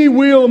 We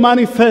will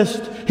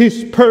manifest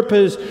His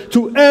purpose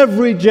to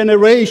every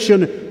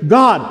generation.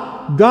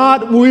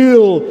 God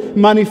will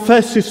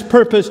manifest His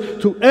purpose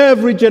to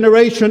every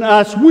generation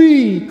as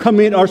we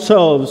commit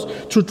ourselves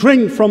to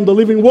drink from the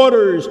living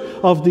waters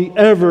of the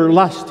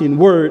everlasting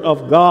Word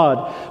of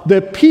God.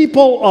 The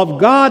people of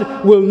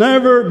God will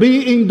never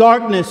be in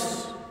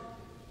darkness.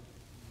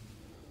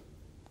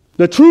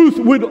 The truth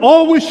will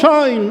always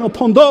shine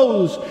upon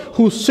those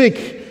who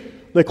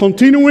seek the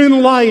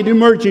continuing light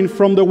emerging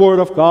from the Word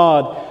of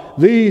God.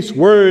 This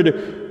Word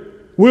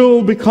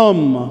will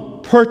become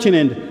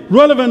pertinent,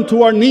 relevant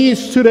to our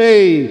needs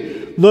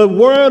today. The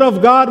Word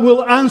of God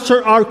will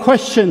answer our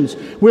questions.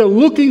 We're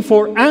looking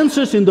for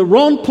answers in the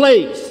wrong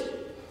place.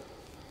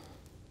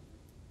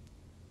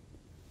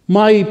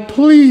 My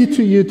plea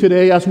to you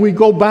today, as we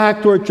go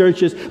back to our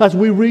churches, as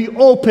we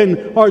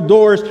reopen our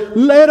doors,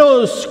 let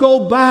us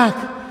go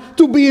back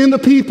to being the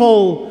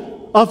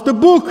people of the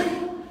book.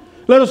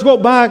 Let us go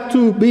back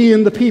to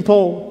being the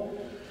people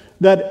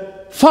that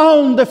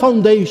found the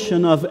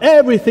foundation of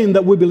everything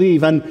that we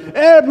believe and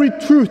every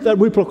truth that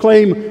we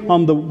proclaim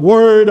on the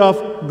Word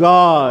of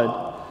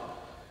God.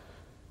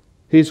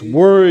 His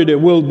Word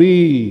will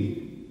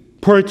be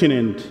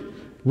pertinent,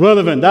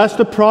 relevant. That's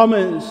the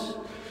promise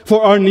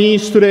for our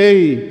needs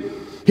today.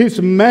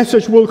 His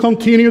message will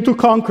continue to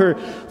conquer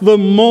the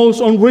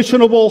most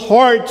unreasonable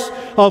hearts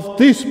of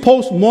this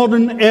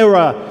postmodern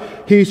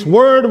era. His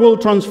Word will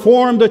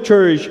transform the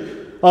church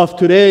of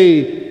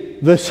today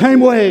the same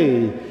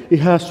way it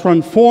has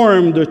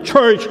transformed the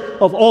church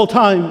of all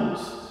times.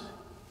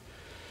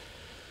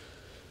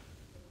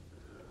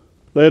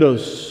 Let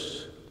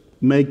us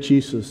make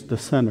Jesus the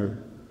center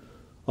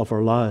of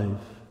our life,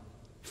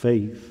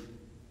 faith,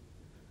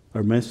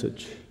 our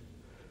message.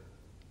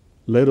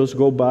 Let us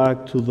go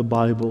back to the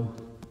Bible.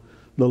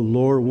 The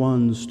Lord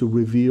wants to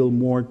reveal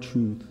more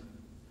truth.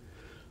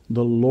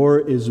 The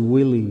Lord is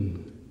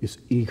willing, is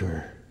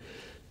eager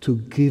to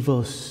give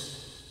us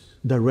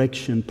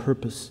direction,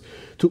 purpose,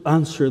 to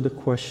answer the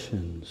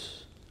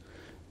questions.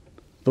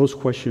 Those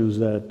questions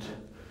that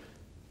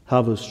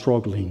have us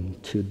struggling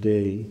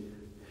today.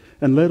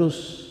 And let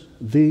us,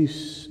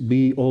 this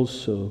be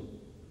also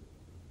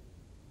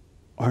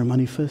our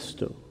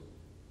manifesto.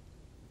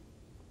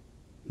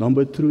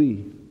 Number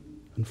 3,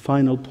 and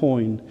final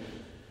point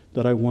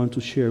that I want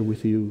to share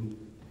with you.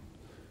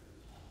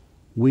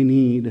 We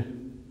need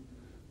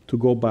to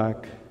go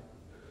back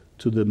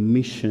to the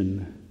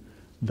mission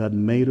that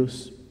made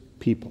us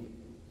people.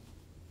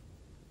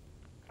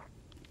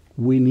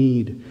 We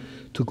need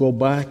to go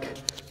back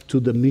to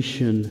the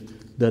mission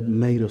that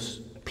made us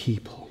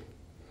people.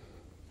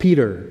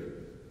 Peter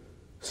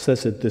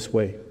says it this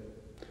way: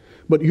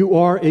 "But you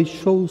are a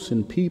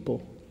chosen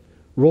people,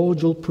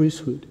 royal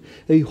priesthood,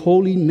 a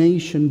holy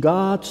nation,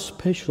 God's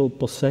special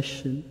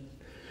possession,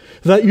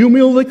 that you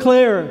will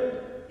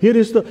declare," here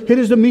is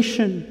the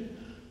mission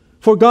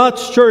for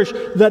God's church,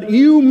 "that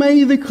you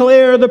may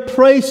declare the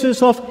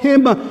praises of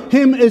Him."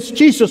 Him is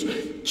Jesus.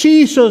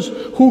 Jesus,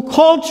 who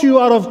called you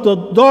out of the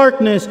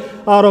darkness,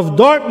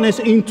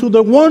 into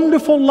the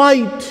wonderful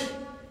light.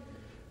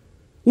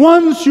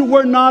 Once you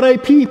were not a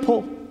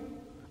people.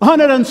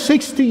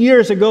 160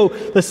 years ago,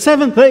 the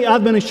Seventh-day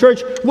Adventist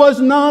Church was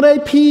not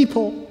a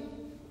people.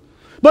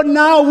 But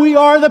now we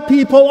are the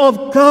people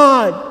of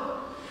God.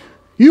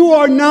 You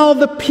are now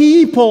the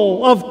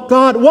people of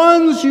God.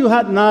 Once you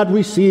had not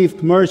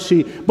received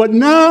mercy, but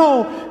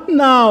now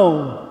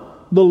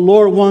the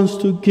Lord wants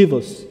to give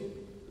us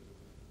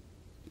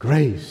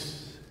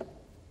grace,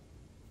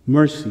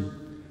 mercy,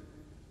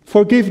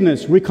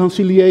 forgiveness,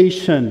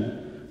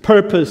 reconciliation,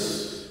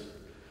 purpose,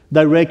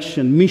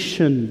 direction,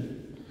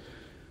 mission.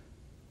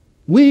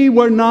 We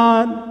were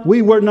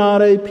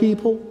not a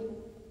people,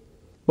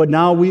 but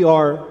now we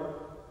are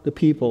the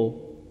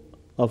people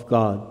of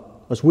God.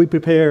 As we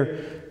prepare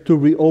to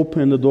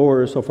reopen the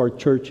doors of our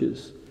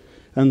churches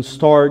and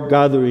start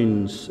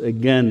gatherings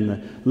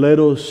again, let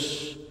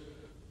us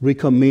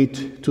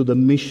recommit to the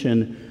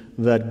mission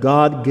that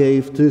God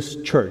gave this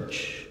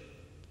church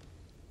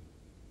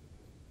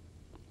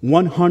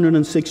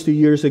 160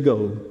 years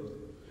ago.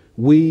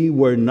 We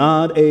were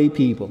not a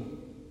people.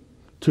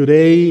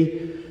 Today,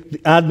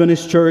 the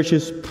Adventist Church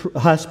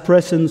has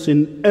presence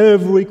in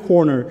every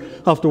corner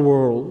of the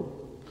world.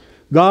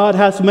 God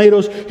has made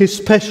us His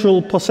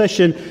special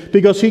possession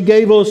because He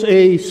gave us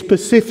a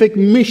specific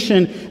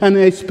mission and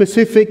a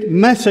specific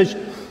message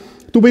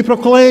to be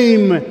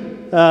proclaimed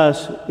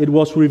as it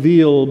was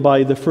revealed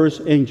by the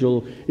first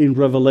angel in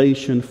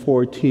Revelation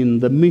 14.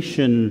 The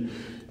mission: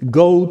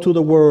 go to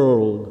the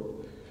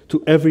world,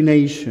 to every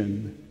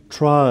nation,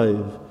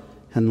 tribe,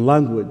 and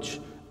language,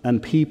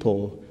 and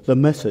people, the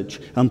message,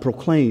 and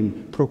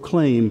proclaim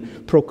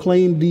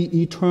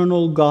the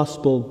eternal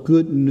gospel,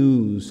 good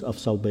news of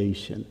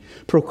salvation.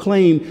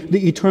 Proclaim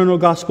the eternal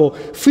gospel.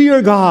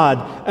 Fear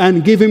God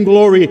and give Him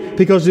glory,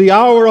 because the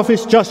hour of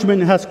His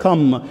judgment has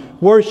come.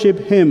 Worship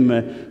Him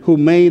who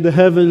made the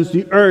heavens,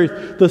 the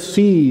earth, the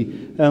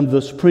sea, and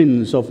the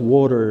springs of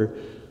water.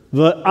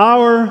 The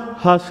hour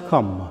has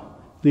come.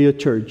 Dear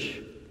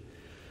church,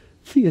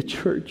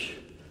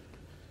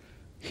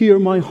 hear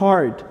my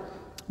heart.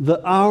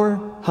 The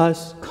hour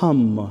has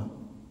come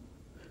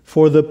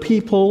for the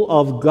people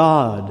of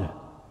God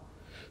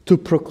to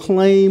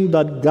proclaim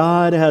that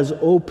God has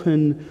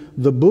opened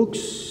the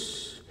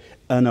books,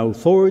 and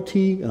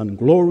authority and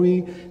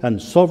glory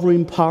and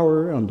sovereign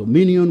power and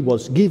dominion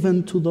was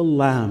given to the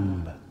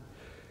Lamb.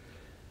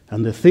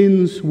 And the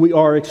things we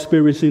are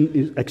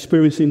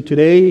experiencing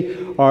today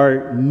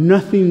are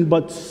nothing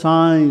but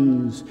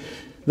signs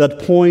that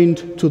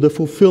point to the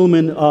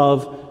fulfillment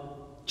of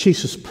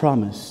Jesus'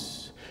 promise.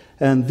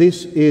 And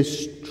this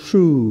is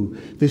true.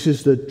 This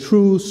is the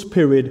true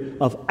spirit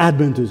of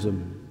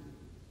Adventism.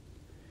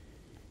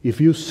 If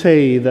you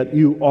say that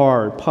you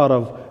are part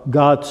of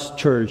God's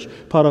church,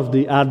 part of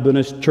the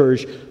Adventist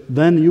church,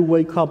 then you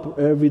wake up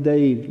every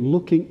day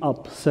looking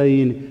up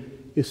saying,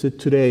 is it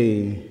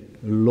today,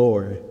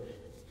 Lord?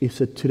 Is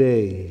it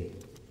today?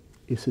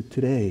 Is it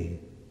today?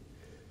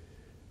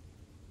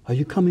 Are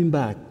you coming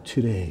back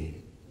today?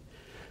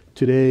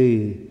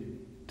 Today,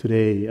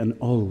 and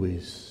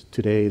always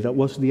today. That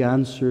was the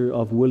answer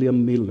of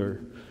William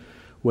Miller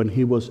when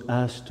he was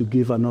asked to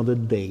give another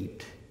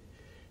date.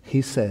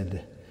 He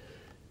said,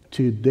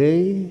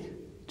 today,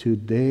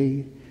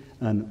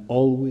 and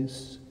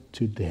always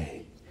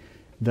today.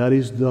 That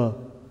is the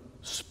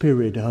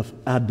spirit of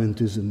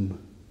Adventism.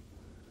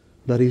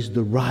 That is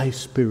the right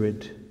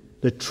spirit,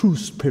 the true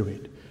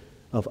spirit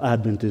of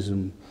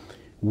Adventism.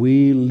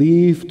 We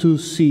live to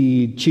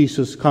see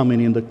Jesus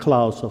coming in the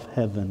clouds of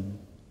heaven.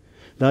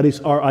 That is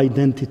our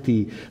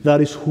identity.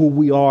 That is who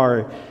we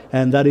are.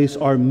 And that is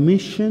our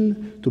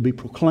mission, to be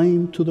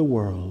proclaimed to the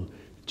world.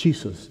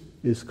 Jesus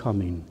is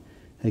coming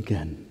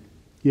again.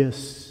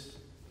 Yes,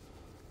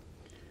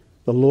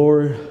 the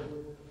Lord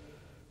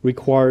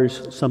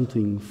requires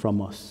something from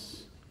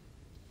us.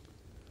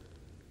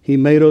 He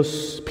made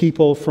us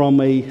people from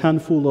a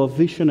handful of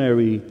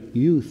visionary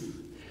youth.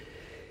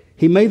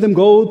 He made them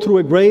go through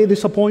a great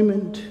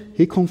disappointment.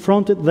 He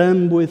confronted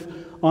them with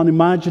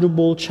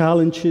unimaginable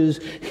challenges.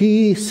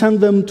 He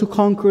sent them to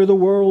conquer the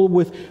world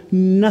with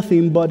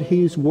nothing but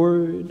His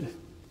Word.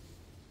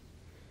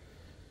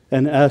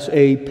 And as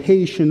a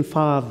patient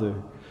Father,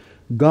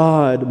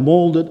 God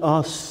molded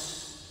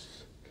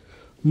us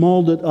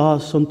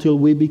until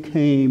we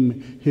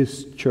became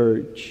His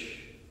church.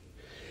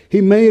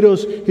 He made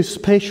us His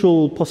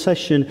special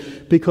possession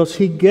because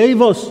He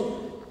gave us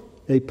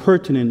a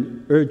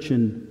pertinent,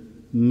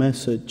 urgent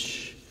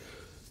message.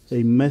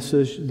 A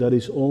message that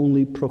is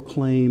only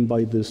proclaimed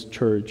by this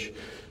church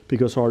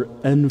because our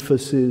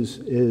emphasis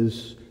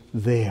is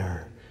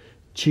there.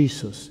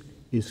 Jesus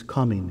is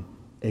coming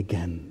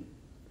again.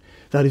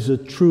 That is the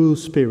true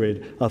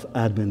spirit of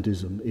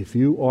Adventism. If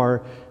you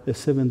are a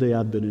Seventh-day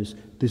Adventist,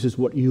 this is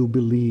what you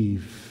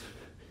believe.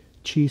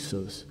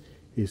 Jesus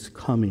is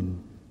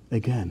coming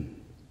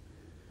again.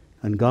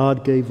 And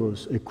God gave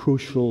us a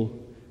crucial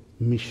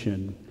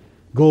mission.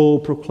 Go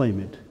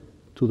proclaim it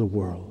to the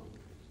world.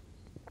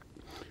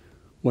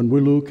 When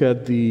we look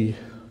at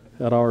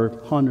our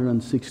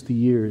 160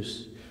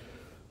 years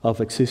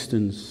of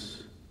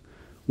existence,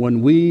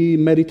 when we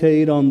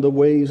meditate on the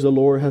ways the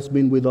Lord has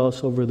been with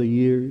us over the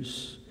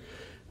years,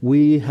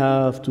 we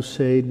have to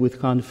say it with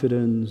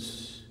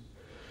confidence,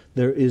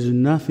 there is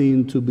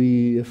nothing to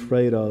be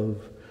afraid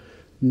of.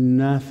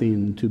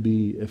 Nothing to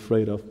be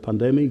afraid of.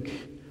 Pandemic,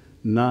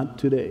 not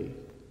today.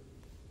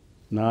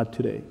 Not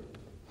today.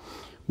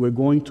 We're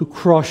going to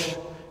crush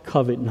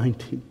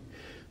COVID-19.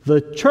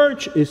 The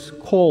church is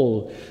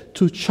called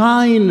to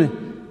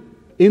shine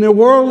in a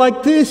world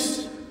like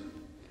this,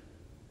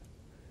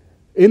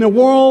 in a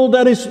world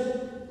that is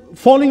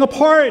falling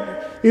apart,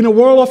 in a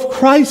world of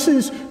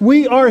crisis.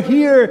 We are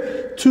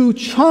here to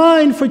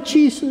shine for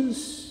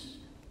Jesus.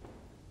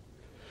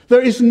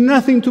 There is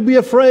nothing to be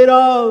afraid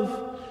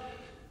of.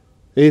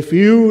 If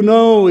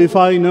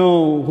I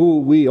know who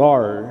we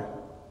are,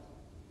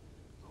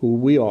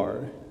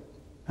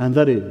 and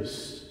that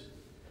is,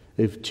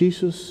 if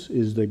Jesus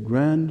is the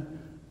grand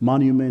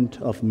monument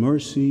of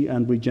mercy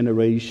and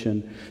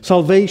regeneration,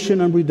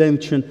 salvation and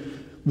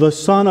redemption, the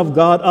Son of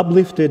God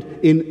uplifted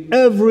in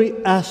every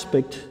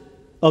aspect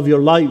of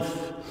your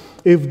life,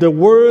 if the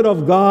Word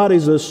of God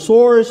is the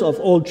source of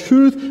all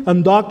truth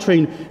and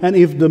doctrine, and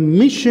if the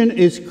mission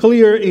is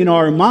clear in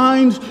our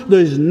minds,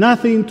 there is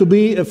nothing to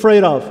be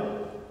afraid of.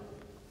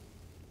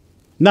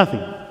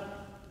 Nothing.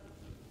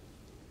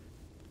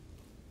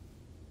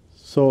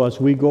 So as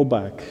we go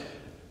back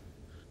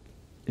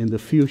in the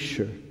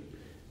future,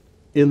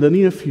 in the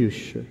near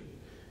future,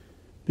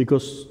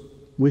 because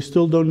we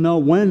still don't know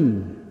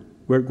when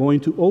we're going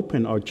to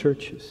open our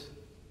churches.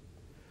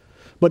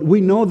 But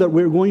we know that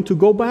we're going to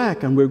go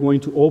back and we're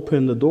going to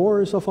open the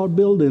doors of our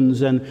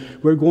buildings and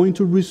we're going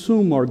to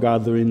resume our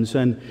gatherings.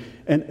 And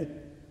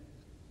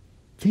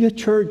dear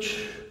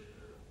church,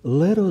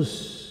 let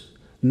us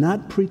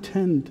not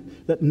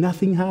pretend that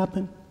nothing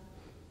happened.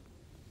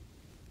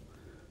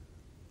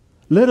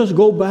 Let us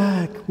go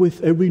back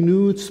with a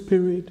renewed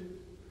spirit.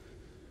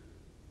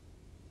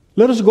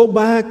 Let us go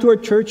back to our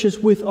churches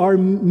with our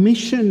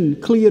mission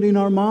clear in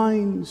our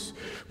minds,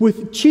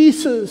 with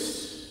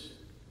Jesus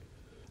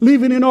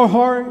living in our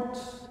hearts,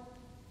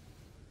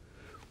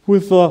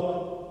 with the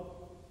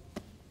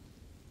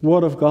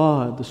Word of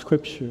God, the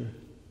Scripture,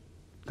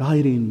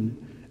 guiding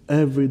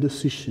every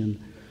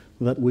decision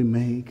that we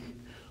make.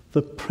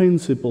 The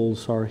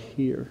principles are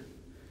here.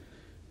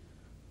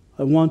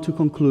 I want to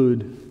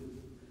conclude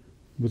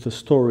with a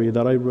story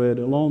that I read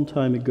a long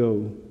time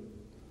ago,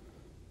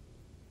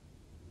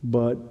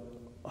 but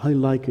I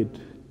like it.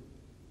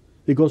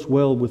 It goes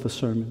well with the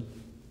sermon.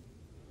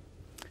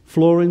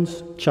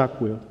 Florence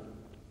Chadwick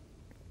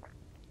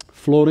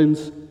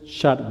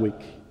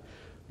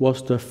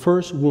was the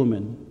first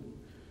woman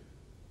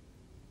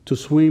to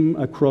swim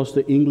across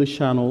the English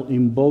Channel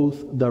in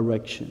both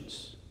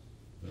directions.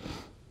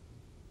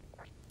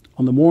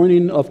 On the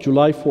morning of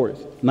July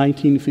 4th,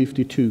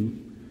 1952,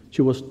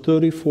 she was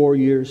 34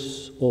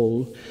 years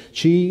old.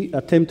 She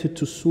attempted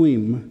to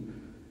swim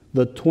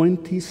the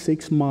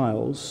 26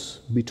 miles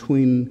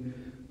between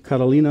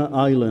Catalina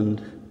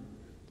Island,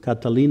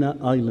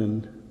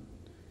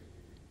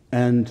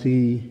 and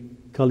the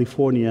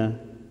California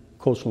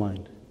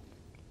coastline.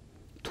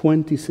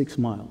 26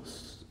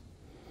 miles.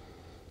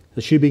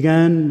 As she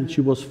began, she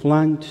was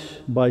flanked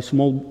by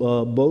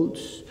small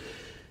boats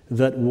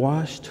that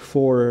watched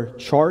for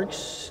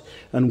sharks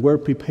and were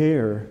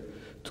prepared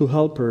to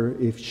help her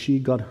if she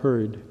got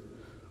hurt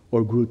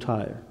or grew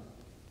tired.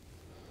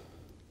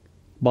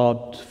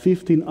 About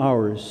 15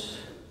 hours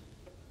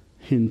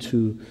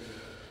into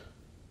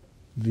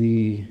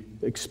the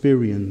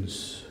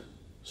experience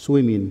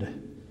swimming,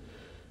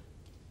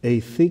 a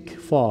thick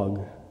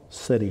fog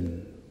set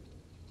in.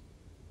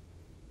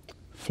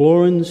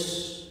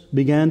 Florence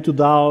began to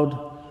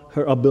doubt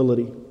her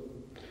ability,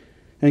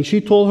 and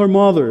she told her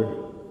mother,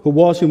 who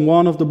was in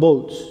one of the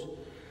boats,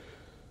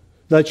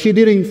 that she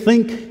didn't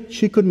think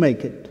she could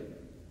make it.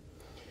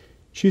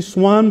 She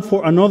swam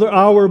for another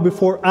hour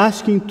before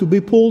asking to be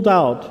pulled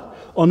out,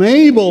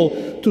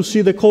 unable to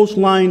see the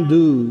coastline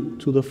due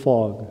to the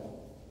fog.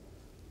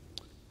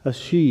 As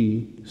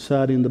she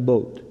sat in the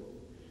boat,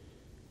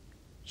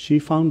 she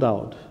found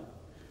out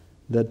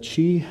that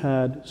she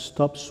had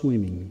stopped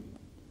swimming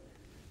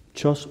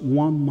just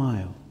 1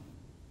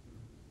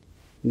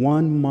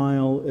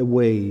 mile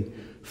away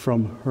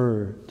from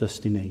her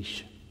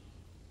destination.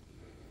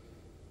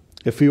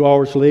 A few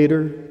hours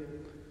later,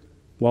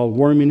 while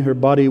warming her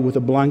body with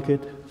a blanket,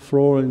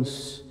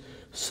 Florence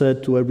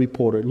said to a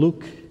reporter,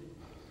 "Look,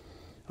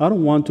 I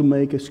don't want to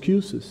make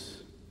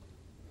excuses,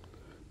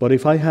 but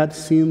if I had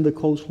seen the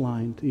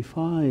coastline,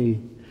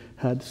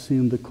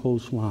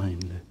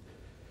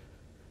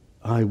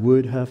 I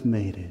would have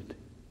made it.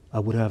 I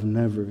would have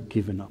never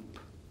given up."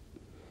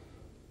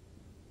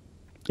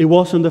 It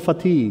wasn't the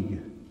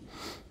fatigue,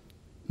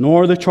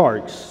 nor the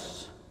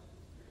sharks,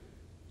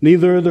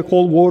 neither the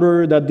cold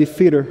water that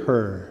defeated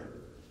her.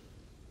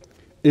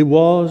 It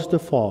was the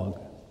fog.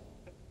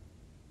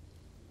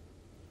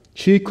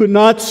 She could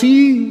not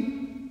see.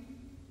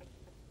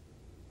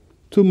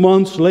 2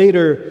 months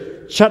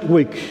later,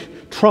 Chadwick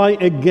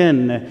tried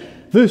again.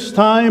 This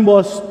time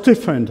was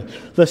different.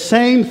 The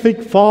same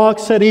thick fog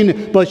set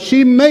in, but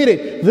she made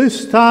it.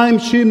 This time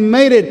she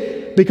made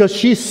it because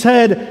she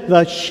said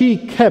that she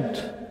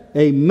kept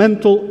a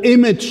mental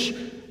image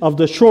of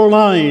the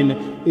shoreline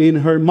in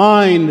her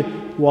mind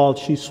while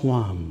she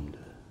swam.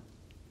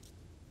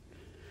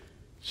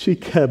 She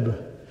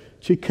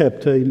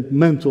kept a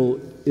mental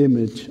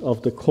image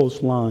of the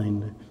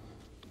coastline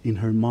in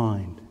her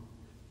mind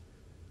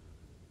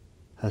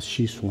as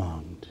she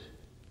swam.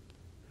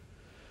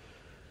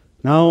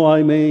 Now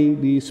I may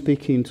be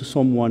speaking to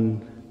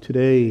someone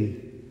today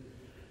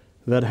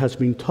that has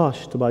been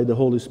touched by the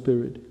Holy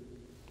Spirit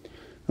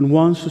and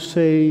wants to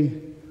say,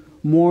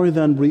 more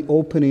than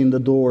reopening the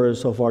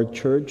doors of our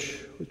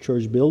church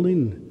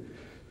building,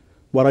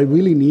 what I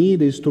really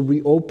need is to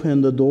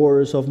reopen the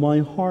doors of my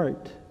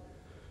heart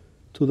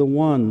to the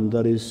one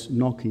that is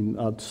knocking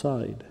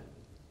outside.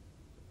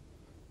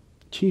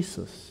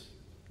 Jesus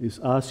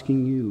is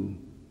asking you,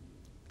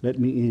 let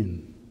me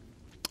in.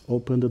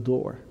 Open the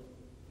door.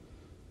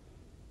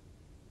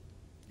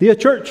 Dear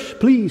church,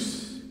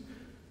 please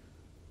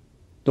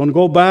don't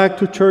go back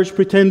to church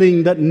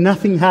pretending that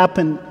nothing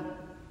happened.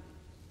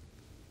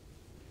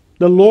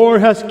 The Lord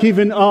has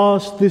given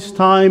us this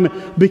time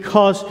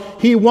because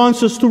He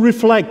wants us to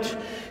reflect.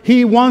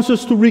 He wants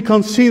us to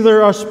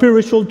reconsider our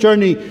spiritual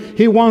journey.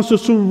 He wants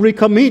us to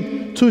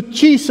recommit to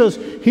Jesus.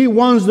 He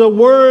wants the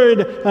Word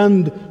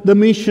and the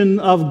mission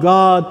of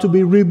God to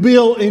be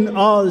revealed in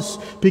us,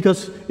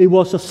 because it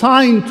was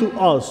assigned to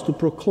us to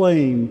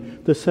proclaim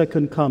the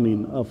second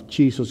coming of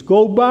Jesus.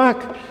 Go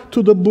back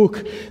to the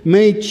book.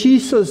 Make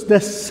Jesus the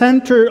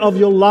center of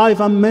your life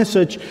and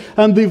message,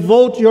 and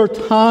devote your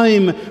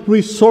time,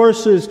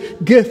 resources,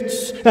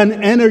 gifts, and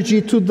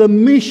energy to the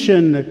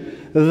mission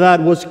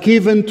that was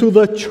given to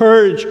the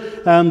church,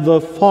 and the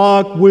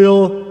fog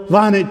will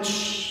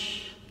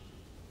vanish.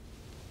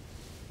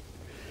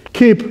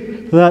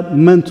 Keep that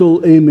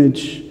mental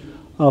image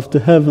of the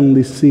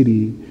heavenly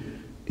city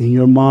in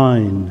your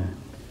mind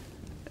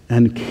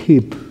and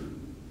keep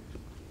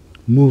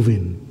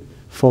moving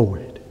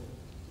forward.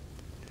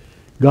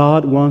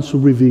 God wants to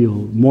reveal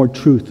more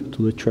truth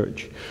to the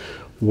church.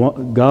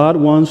 God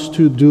wants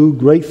to do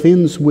great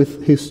things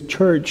with His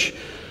church,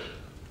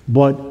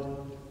 but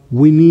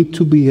we need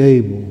to be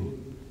able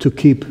to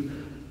keep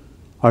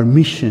our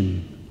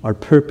mission, our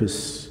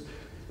purpose,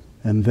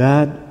 and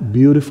that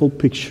beautiful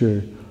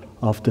picture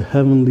of the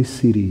heavenly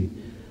city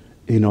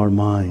in our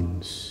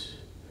minds.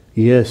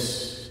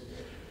 Yes,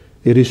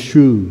 it is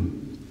true.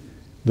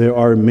 There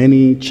are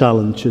many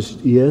challenges.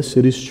 Yes,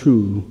 it is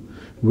true.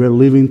 We're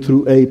living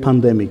through a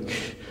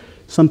pandemic,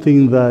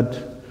 something that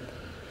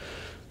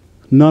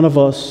none of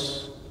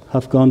us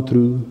have gone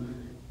through,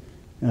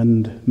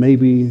 and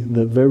maybe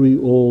the very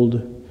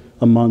old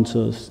amongst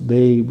us,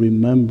 they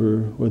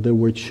remember, or they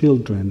were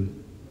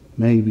children,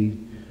 maybe,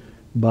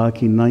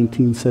 back in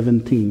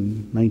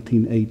 1917,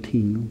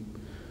 1918,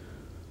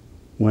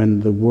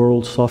 when the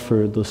world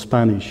suffered the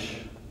Spanish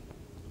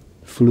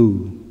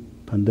flu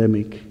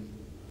pandemic.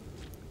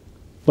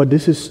 But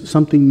this is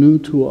something new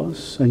to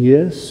us. And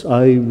yes,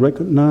 I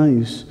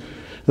recognize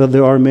that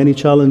there are many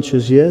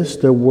challenges. Yes,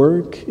 the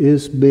work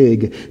is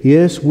big.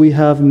 Yes, we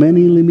have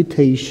many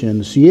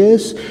limitations.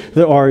 Yes,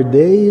 there are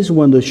days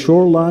when the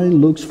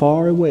shoreline looks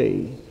far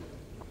away.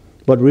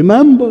 But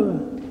remember,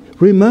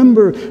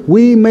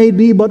 we may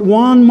be but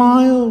 1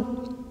 mile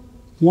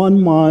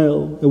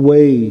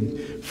away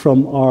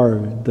from our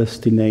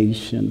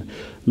destination.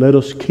 Let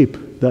us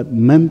keep that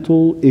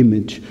mental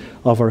image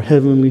of our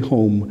heavenly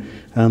home,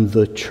 and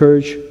the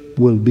church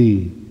will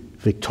be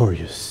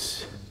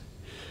victorious.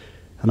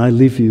 And I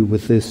leave you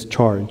with this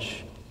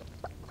charge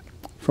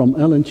from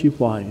Ellen G.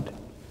 White.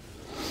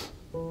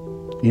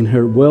 In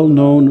her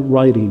well-known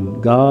writing,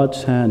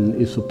 God's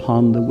Hand is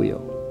Upon the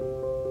Wheel,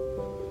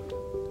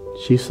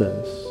 she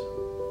says,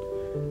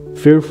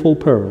 fearful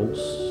perils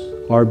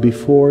are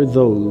before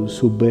those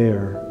who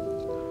bear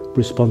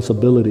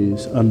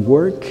responsibilities and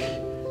work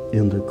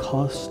in the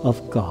cause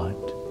of God.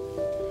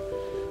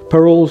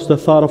 Perils, the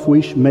thought of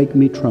which make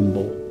me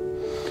tremble.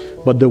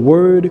 But the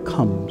word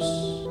comes.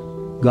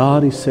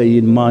 God is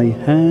saying, my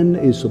hand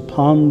is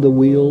upon the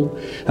wheel,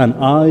 and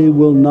I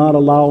will not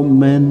allow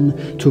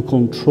men to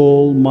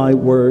control my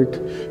work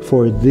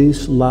for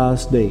these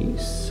last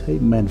days.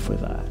 Amen for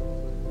that.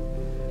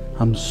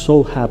 I'm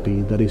so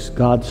happy that it's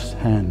God's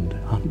hand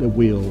on the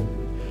wheel.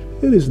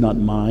 It is not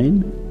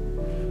mine.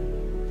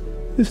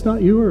 It's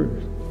not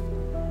yours.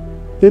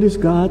 It is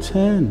God's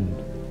hand.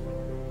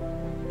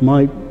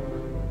 My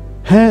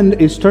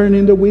hand is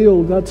turning the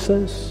wheel, God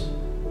says.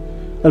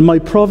 And my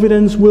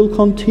providence will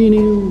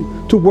continue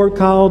to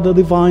work out the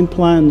divine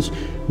plans,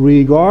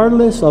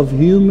 regardless of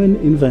human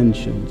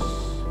inventions.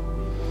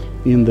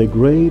 In the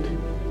great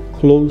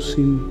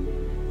closing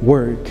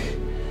work,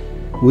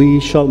 we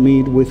shall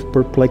meet with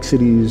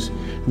perplexities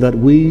that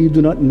we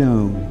do not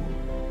know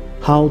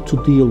how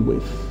to deal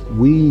with.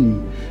 We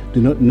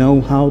do not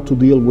know how to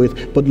deal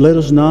with. But let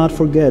us not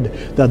forget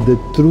that the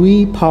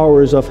three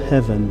powers of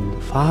heaven,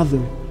 the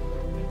Father,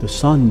 the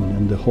Son,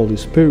 and the Holy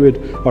Spirit,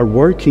 are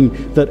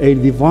working, that a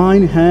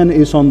divine hand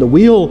is on the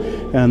wheel,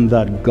 and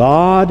that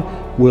God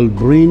will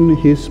bring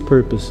His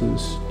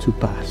purposes to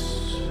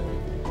pass.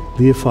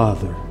 Dear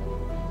Father,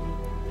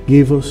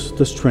 give us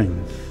the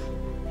strength.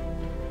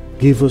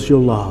 Give us your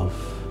love.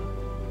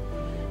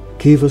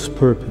 Give us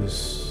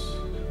purpose.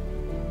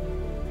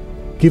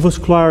 Give us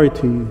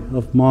clarity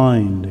of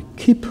mind.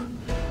 Keep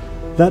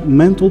that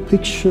mental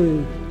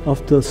picture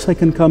of the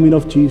second coming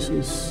of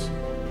Jesus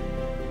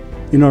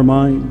in our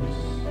minds,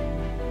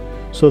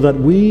 so that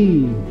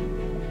we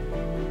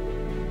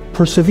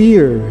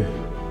persevere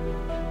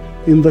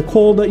in the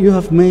call that you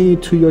have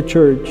made to your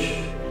church,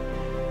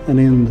 and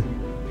in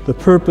the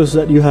purpose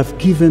that you have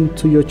given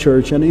to your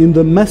church, and in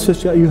the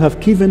message that you have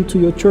given to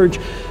your church,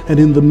 and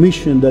in the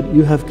mission that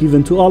you have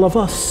given to all of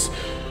us.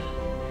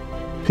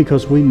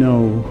 Because we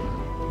know,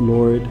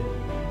 Lord,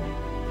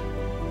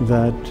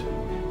 that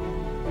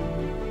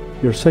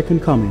your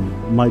second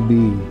coming might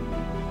be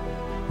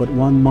but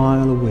 1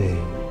 mile away.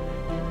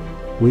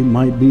 We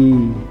might be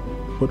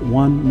but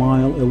 1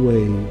 mile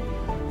away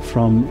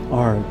from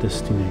our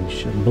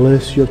destination.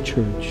 Bless your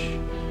church.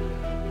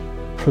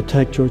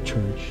 Protect your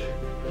church.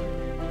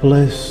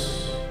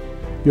 Bless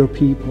your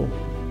people.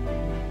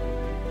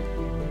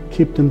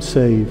 Keep them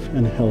safe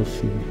and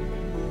healthy.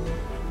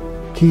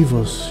 Give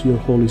us your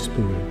Holy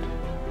Spirit.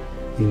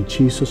 In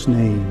Jesus'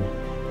 name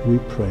we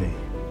pray.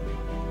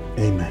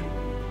 Amen.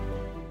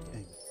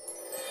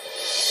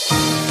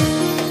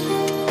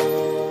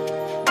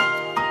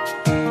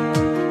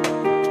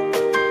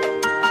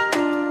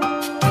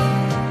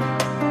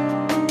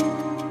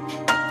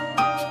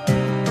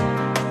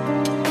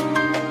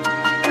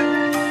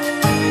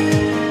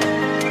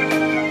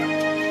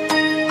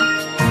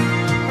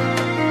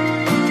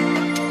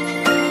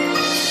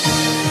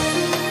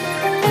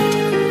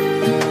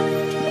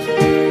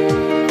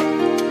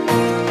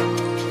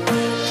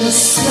 The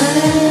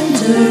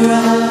splendor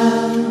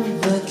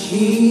of the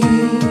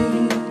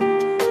King,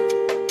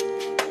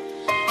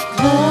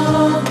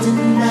 clothed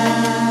in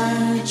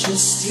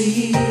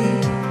majesty.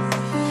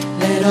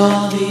 Let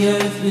all the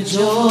earth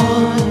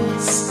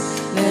rejoice.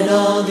 Let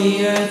all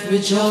the earth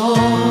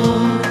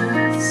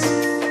rejoice.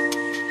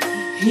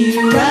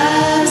 He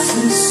wraps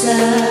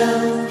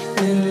himself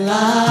in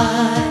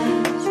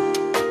light,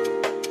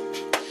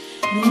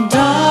 and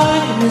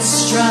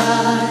darkness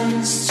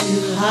tries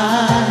to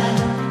hide,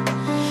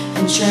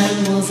 and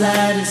trembles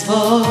at his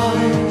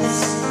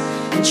voice,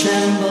 and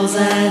trembles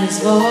at his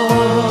voice.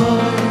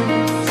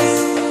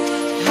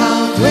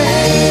 How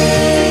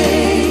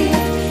great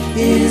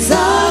is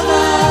our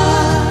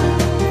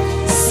God?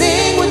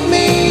 Sing with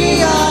me,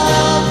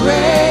 how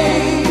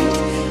great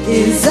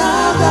is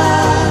our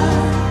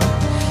God?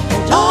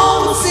 And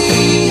all will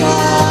see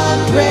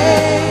how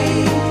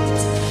great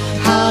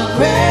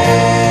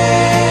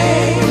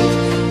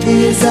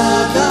is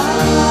our God.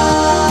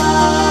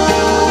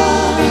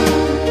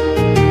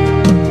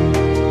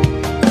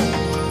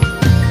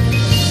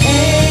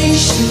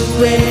 Age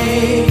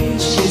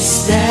he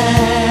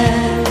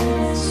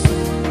stands,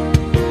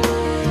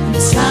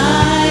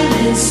 time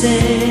is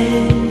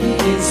in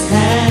his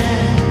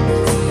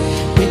hands,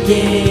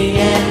 beginning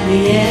and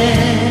the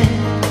end,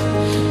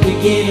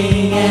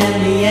 beginning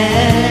and the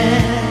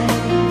end.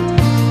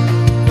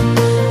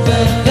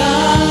 The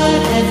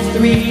Godhead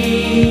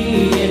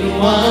three in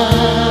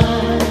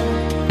one,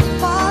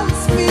 Father,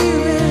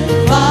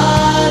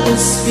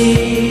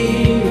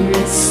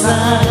 Spirit,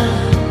 Son,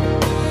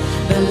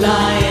 the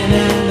Lion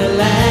and the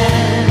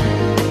Lamb,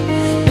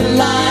 the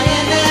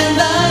Lion and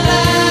the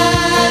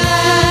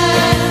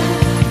Lamb.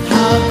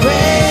 How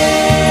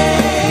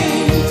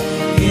great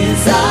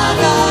is our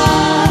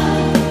God?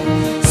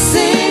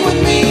 Sing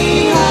with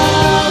me,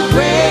 how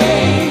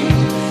great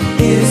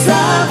is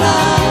our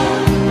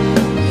God?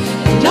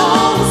 And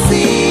all will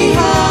see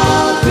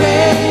how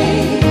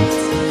great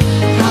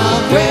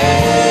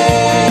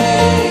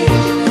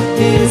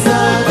is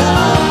our God.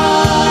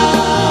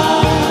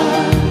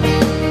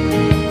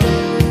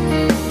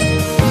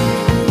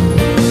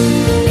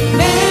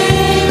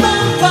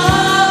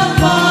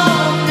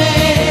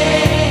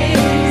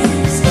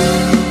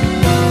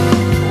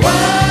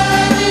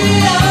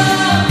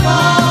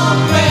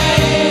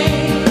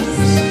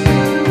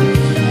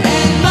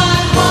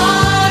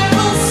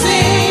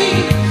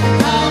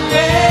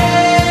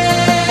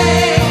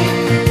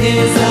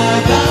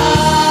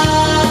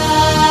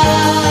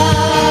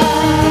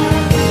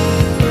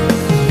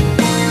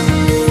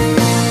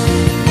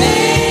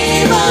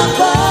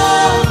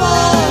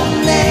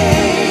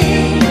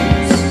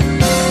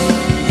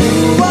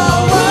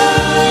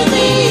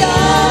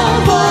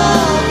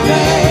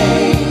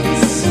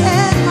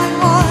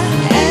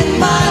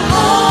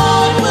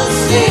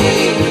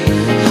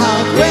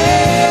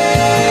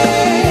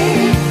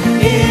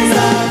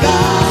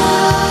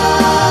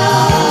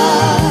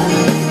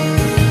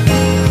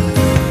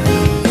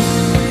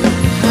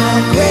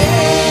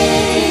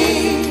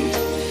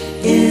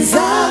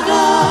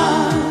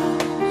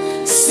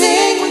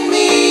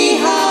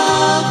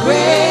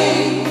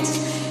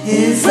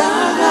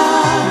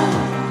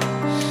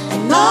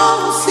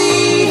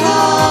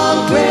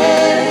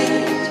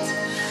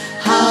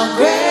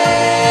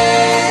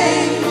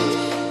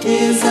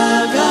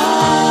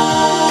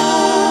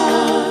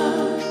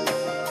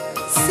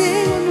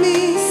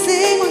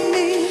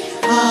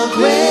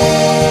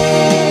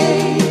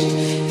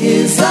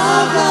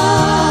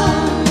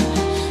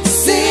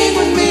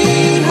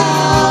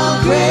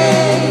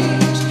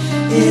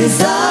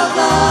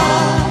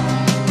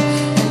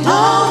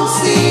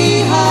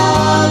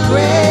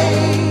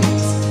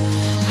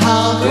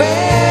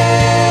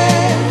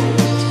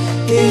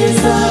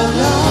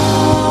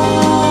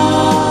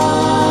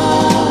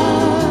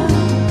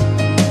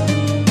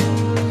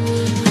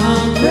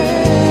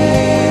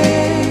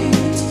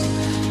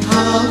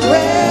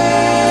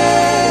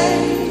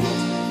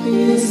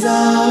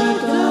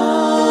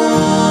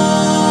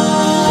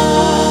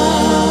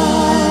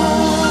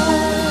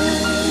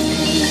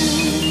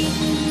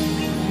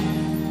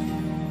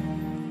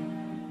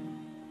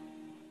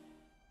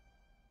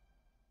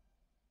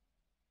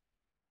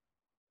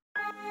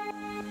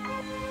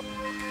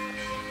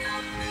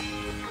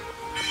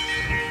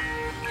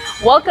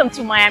 Welcome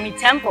to Miami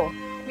Temple.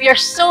 We are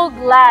so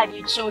glad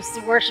you chose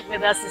to worship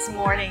with us this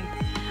morning.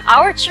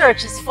 Our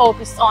church is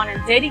focused on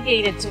and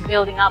dedicated to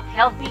building up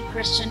healthy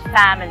Christian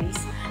families.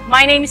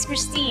 My name is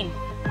Christine.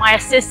 My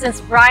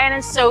assistants Brian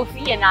and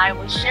Sophie and I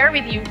will share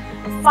with you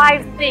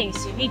 5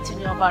 things you need to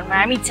know about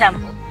Miami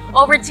Temple.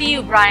 Over to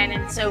you, Brian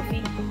and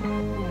Sophie.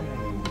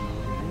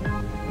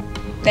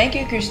 Thank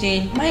you,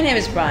 Christine. My name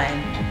is Brian.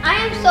 I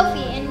am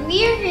Sophie, and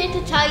we are here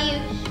to tell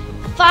you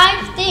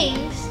 5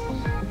 things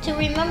to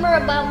remember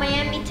about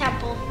Miami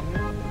Temple.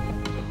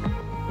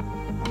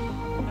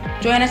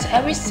 Join us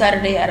every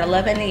Saturday at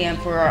 11 a.m.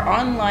 for our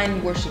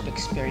online worship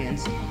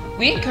experience.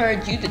 We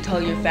encourage you to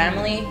tell your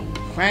family,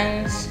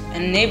 friends,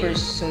 and neighbors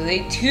so they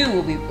too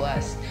will be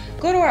blessed.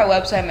 Go to our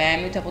website,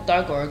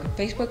 miamitemple.org,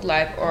 Facebook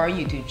Live, or our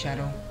YouTube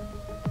channel.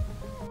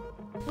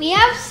 We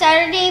have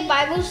Saturday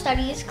Bible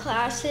studies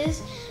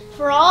classes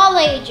for all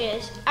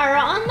ages. Our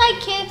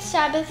online Kids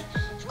Sabbath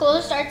School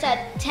starts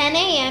at 10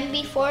 a.m.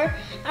 before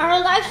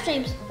our live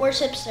stream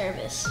worship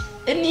service.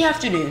 In the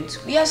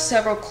afternoons, we have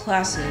several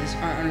classes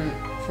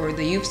for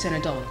the youths and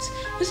adults.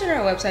 Visit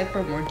our website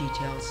for more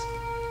details.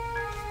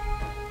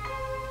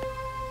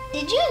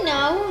 Did you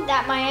know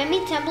that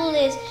Miami Temple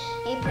is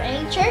a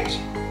praying church?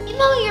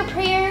 Email your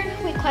prayer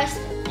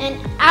request and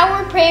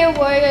our prayer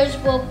warriors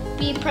will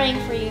be praying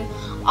for you.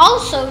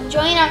 Also,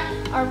 join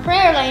our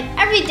prayer line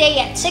every day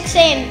at 6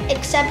 a.m.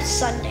 except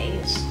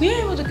Sundays. We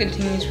are able to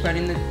continue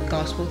spreading the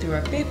gospel through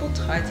our faithful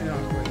tithes and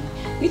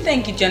offering. We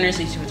thank you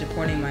generously for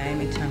supporting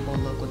Miami Temple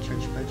local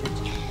church budget.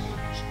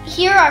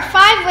 Here are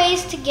 5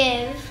 ways to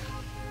give.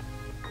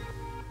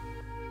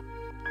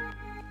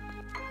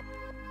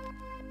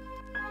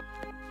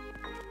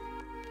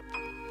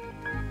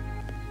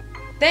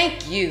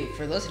 Thank you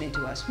for listening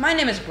to us. My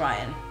name is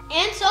Brian.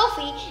 And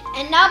Sophie,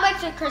 and now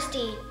back to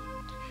Christine.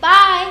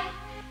 Bye!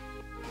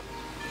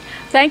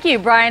 Thank you,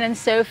 Brian and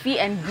Sophie,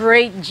 and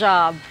great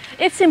job.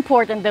 It's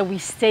important that we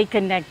stay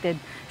connected.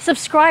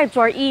 Subscribe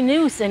to our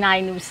e-news and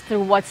iNews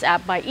through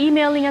WhatsApp by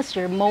emailing us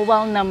your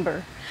mobile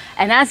number.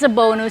 And as a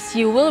bonus,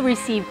 you will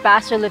receive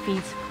Pastor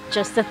Lafitte's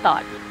Just a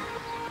Thought.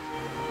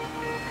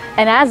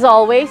 And as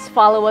always,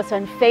 follow us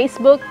on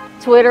Facebook,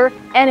 Twitter,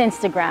 and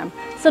Instagram.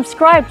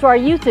 Subscribe to our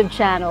YouTube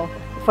channel.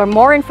 For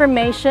more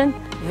information,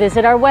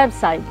 visit our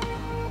website.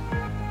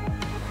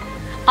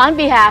 On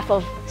behalf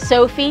of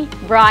Sophie,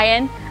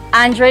 Brian,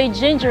 Andre,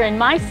 Ginger, and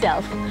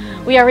myself,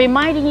 we are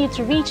reminding you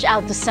to reach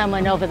out to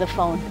someone over the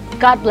phone.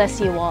 God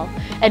bless you all,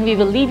 and we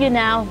will leave you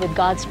now with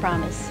God's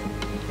promise.